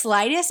in the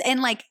slightest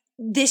and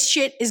this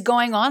shit is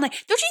going on,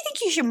 don't you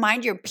think you should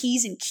mind your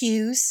P's and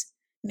Q's?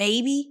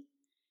 Maybe.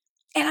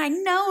 And I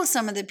know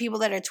some of the people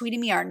that are tweeting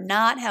me are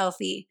not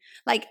healthy.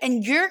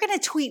 And you're going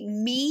to tweet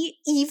me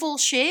evil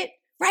shit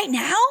right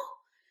now?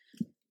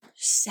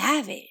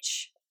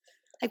 Savage.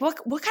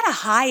 What kind of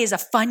high is a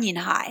Funyun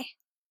high?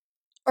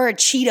 Or a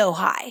Cheeto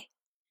high?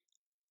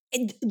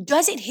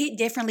 Does it hit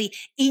differently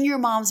in your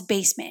mom's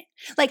basement?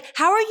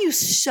 How are you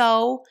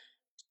so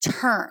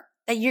turned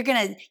that you're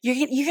gonna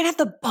have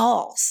the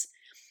balls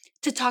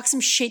to talk some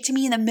shit to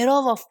me in the middle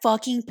of a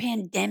fucking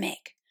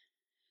pandemic,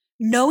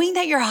 knowing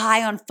that you're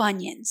high on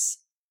Funyuns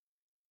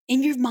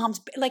in your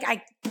mom's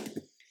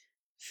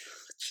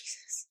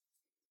Jesus,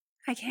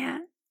 I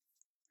can't.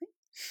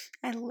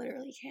 I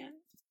literally can't.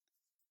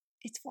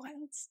 It's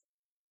wild.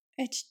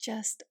 It's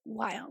just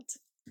wild.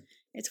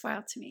 It's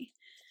wild to me.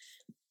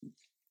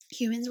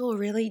 Humans will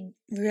really,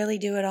 really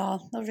do it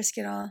all. They'll risk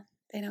it all.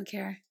 They don't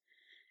care.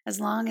 As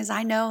long as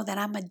I know that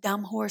I'm a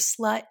dumb whore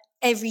slut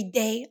every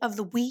day of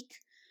the week,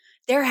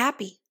 They're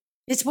happy.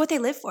 It's what they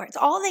live for. It's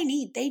all they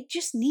need. They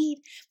just need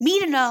me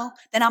to know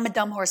that I'm a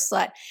dumb horse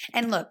slut.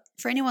 And look,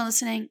 for anyone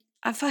listening,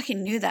 I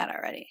fucking knew that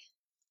already.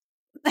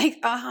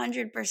 Like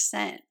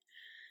 100%.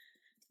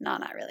 No,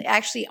 not really. I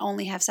actually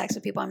only have sex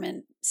with people I'm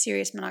in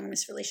serious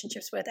monogamous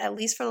relationships with, at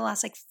least for the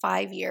last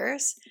 5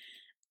 years.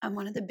 I'm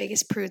one of the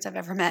biggest prudes I've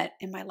ever met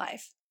in my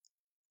life.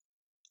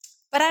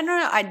 But I don't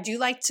know. I do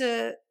like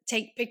to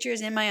take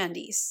pictures in my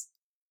undies.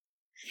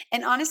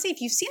 And honestly,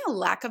 if you've seen a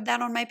lack of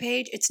that on my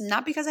page, it's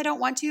not because I don't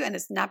want to, and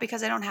it's not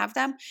because I don't have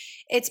them.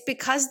 It's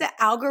because the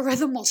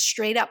algorithm will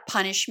straight up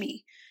punish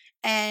me.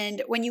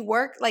 And when you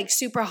work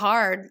super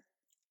hard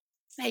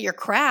at your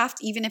craft,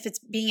 even if it's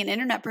being an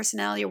internet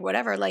personality or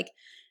whatever,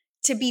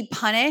 to be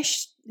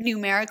punished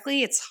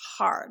numerically, it's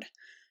hard.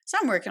 So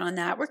I'm working on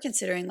that. We're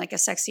considering a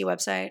sexy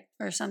website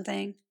or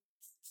something.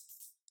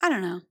 I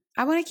don't know.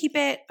 I want to keep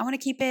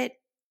it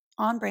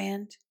on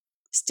brand,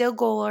 still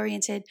goal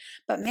oriented.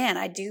 But man,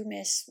 I do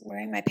miss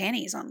wearing my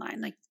panties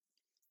online.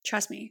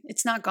 Trust me,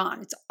 it's not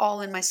gone. It's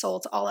all in my soul.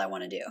 It's all I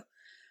want to do.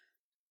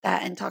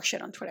 That and talk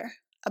shit on Twitter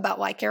about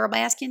why Carole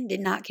Baskin did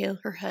not kill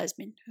her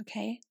husband.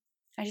 Okay?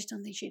 I just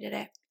don't think she did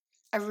it.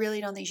 I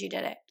really don't think she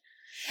did it.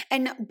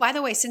 And by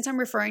the way, since I'm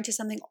referring to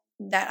something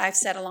that I've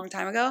said a long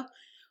time ago,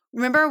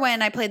 remember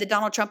when I played the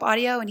Donald Trump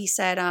audio and he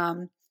said,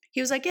 he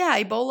was like,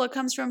 yeah, Ebola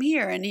comes from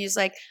here. And he's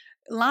like,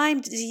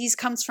 Lyme disease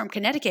comes from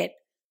Connecticut.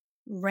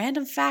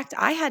 Random fact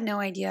I had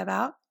no idea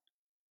about.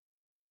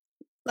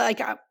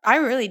 I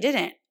really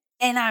didn't.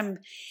 And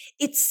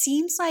it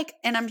seems like,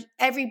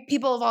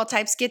 people of all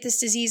types get this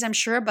disease, I'm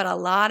sure, but a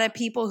lot of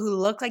people who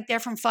look like they're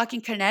from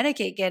fucking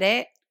Connecticut get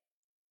it.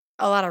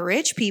 A lot of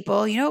rich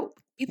people,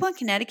 people in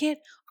Connecticut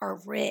are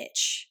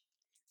rich.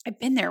 I've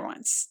been there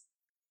once.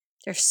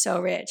 They're so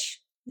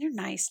rich. They're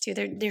nice too.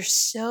 They're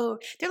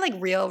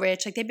real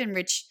rich. They've been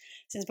rich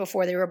since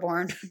before they were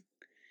born.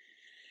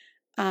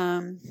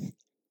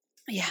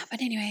 Yeah,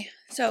 but anyway,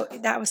 so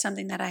that was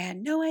something that I had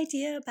no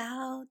idea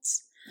about.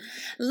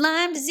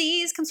 Lyme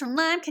disease comes from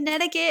Lyme,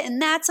 Connecticut,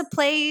 and that's a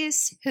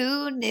place.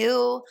 Who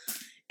knew?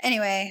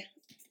 Anyway,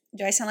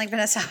 do I sound like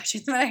Vanessa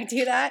Hudgens when I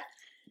do that?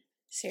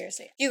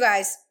 Seriously. You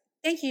guys,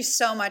 thank you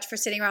so much for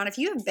sitting around. If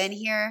you have been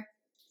here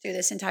through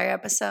this entire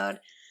episode,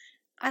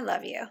 I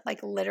love you.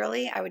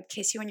 Literally, I would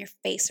kiss you on your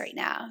face right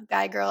now.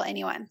 Guy, girl,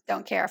 anyone.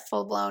 Don't care.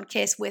 Full-blown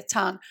kiss with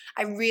tongue.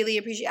 I really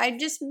appreciate it. I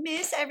just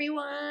miss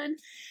everyone.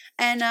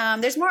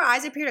 And there's more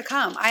Eyes Up Here to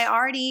come. I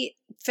already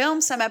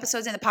filmed some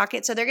episodes in the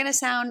pocket, so they're going to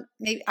sound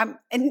maybe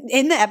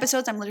in the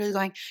episodes, I'm literally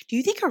going, do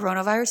you think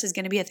coronavirus is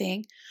going to be a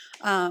thing?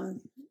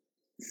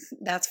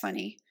 That's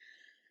funny.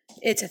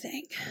 It's a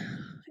thing.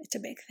 It's a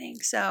big thing.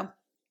 So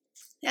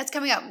that's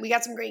coming up. We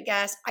got some great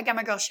guests. I got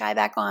my girl Shy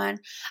back on.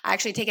 I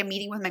actually take a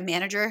meeting with my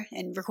manager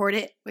and record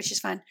it, which is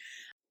fun.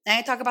 And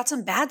I talk about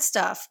some bad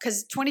stuff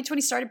because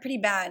 2020 started pretty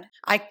bad.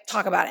 I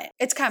talk about it.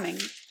 It's coming.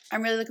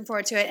 I'm really looking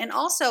forward to it. And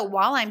also,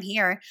 while I'm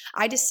here,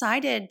 I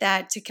decided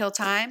that to kill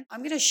time,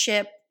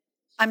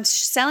 I'm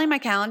selling my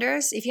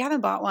calendars. If you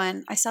haven't bought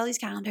one, I sell these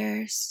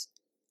calendars.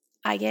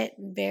 I get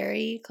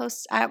very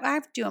close. I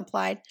have to do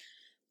implied,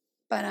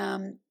 but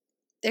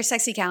they're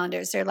sexy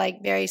calendars. They're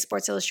very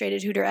Sports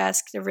Illustrated,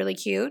 Hooter-esque. They're really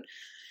cute.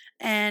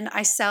 And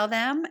I sell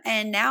them.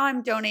 And now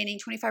I'm donating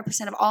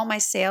 25% of all my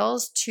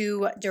sales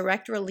to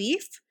Direct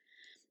Relief.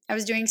 I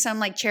was doing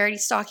some charity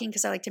stocking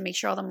because I like to make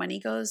sure all the money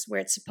goes where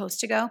it's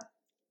supposed to go.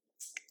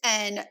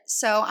 And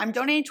so I'm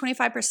donating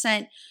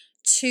 25%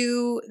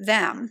 to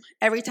them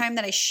every time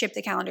that I ship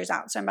the calendars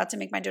out. So I'm about to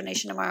make my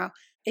donation tomorrow.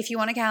 If you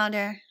want a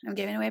calendar, I'm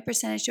giving away a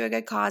percentage to a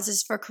good cause. This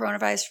is for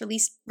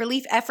coronavirus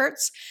relief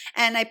efforts.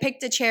 And I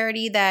picked a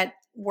charity that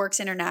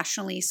works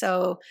internationally.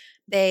 So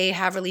they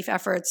have relief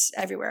efforts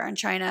everywhere in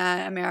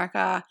China,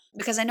 America,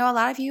 because I know a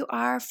lot of you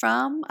are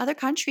from other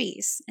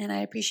countries. And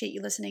I appreciate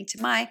you listening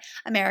to my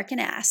American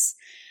ass.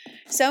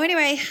 So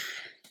anyway,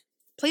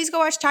 please go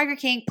watch Tiger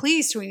King.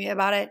 Please tweet me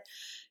about it.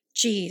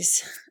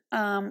 Jeez.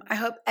 I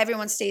hope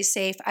everyone stays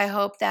safe. I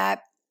hope that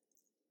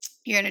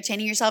you're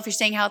entertaining yourself. You're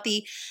staying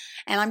healthy.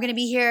 And I'm going to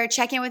be here.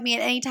 Check in with me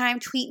at any time.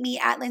 Tweet me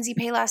at Lindsay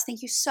Payless.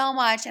 Thank you so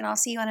much. And I'll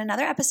see you on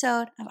another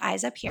episode of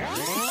Eyes Up Here.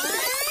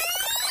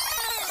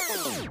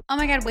 Oh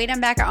my God, wait,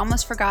 I'm back. I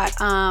almost forgot.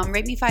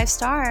 Rate me 5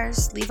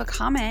 stars. Leave a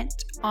comment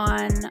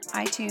on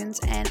iTunes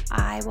and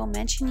I will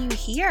mention you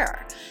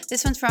here.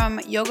 This one's from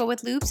Yoga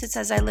with Loops. It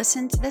says, I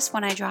listen to this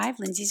when I drive.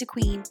 Lindsay's a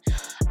queen.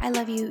 I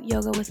love you,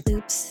 Yoga with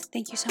Loops.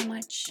 Thank you so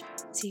much.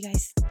 See you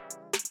guys.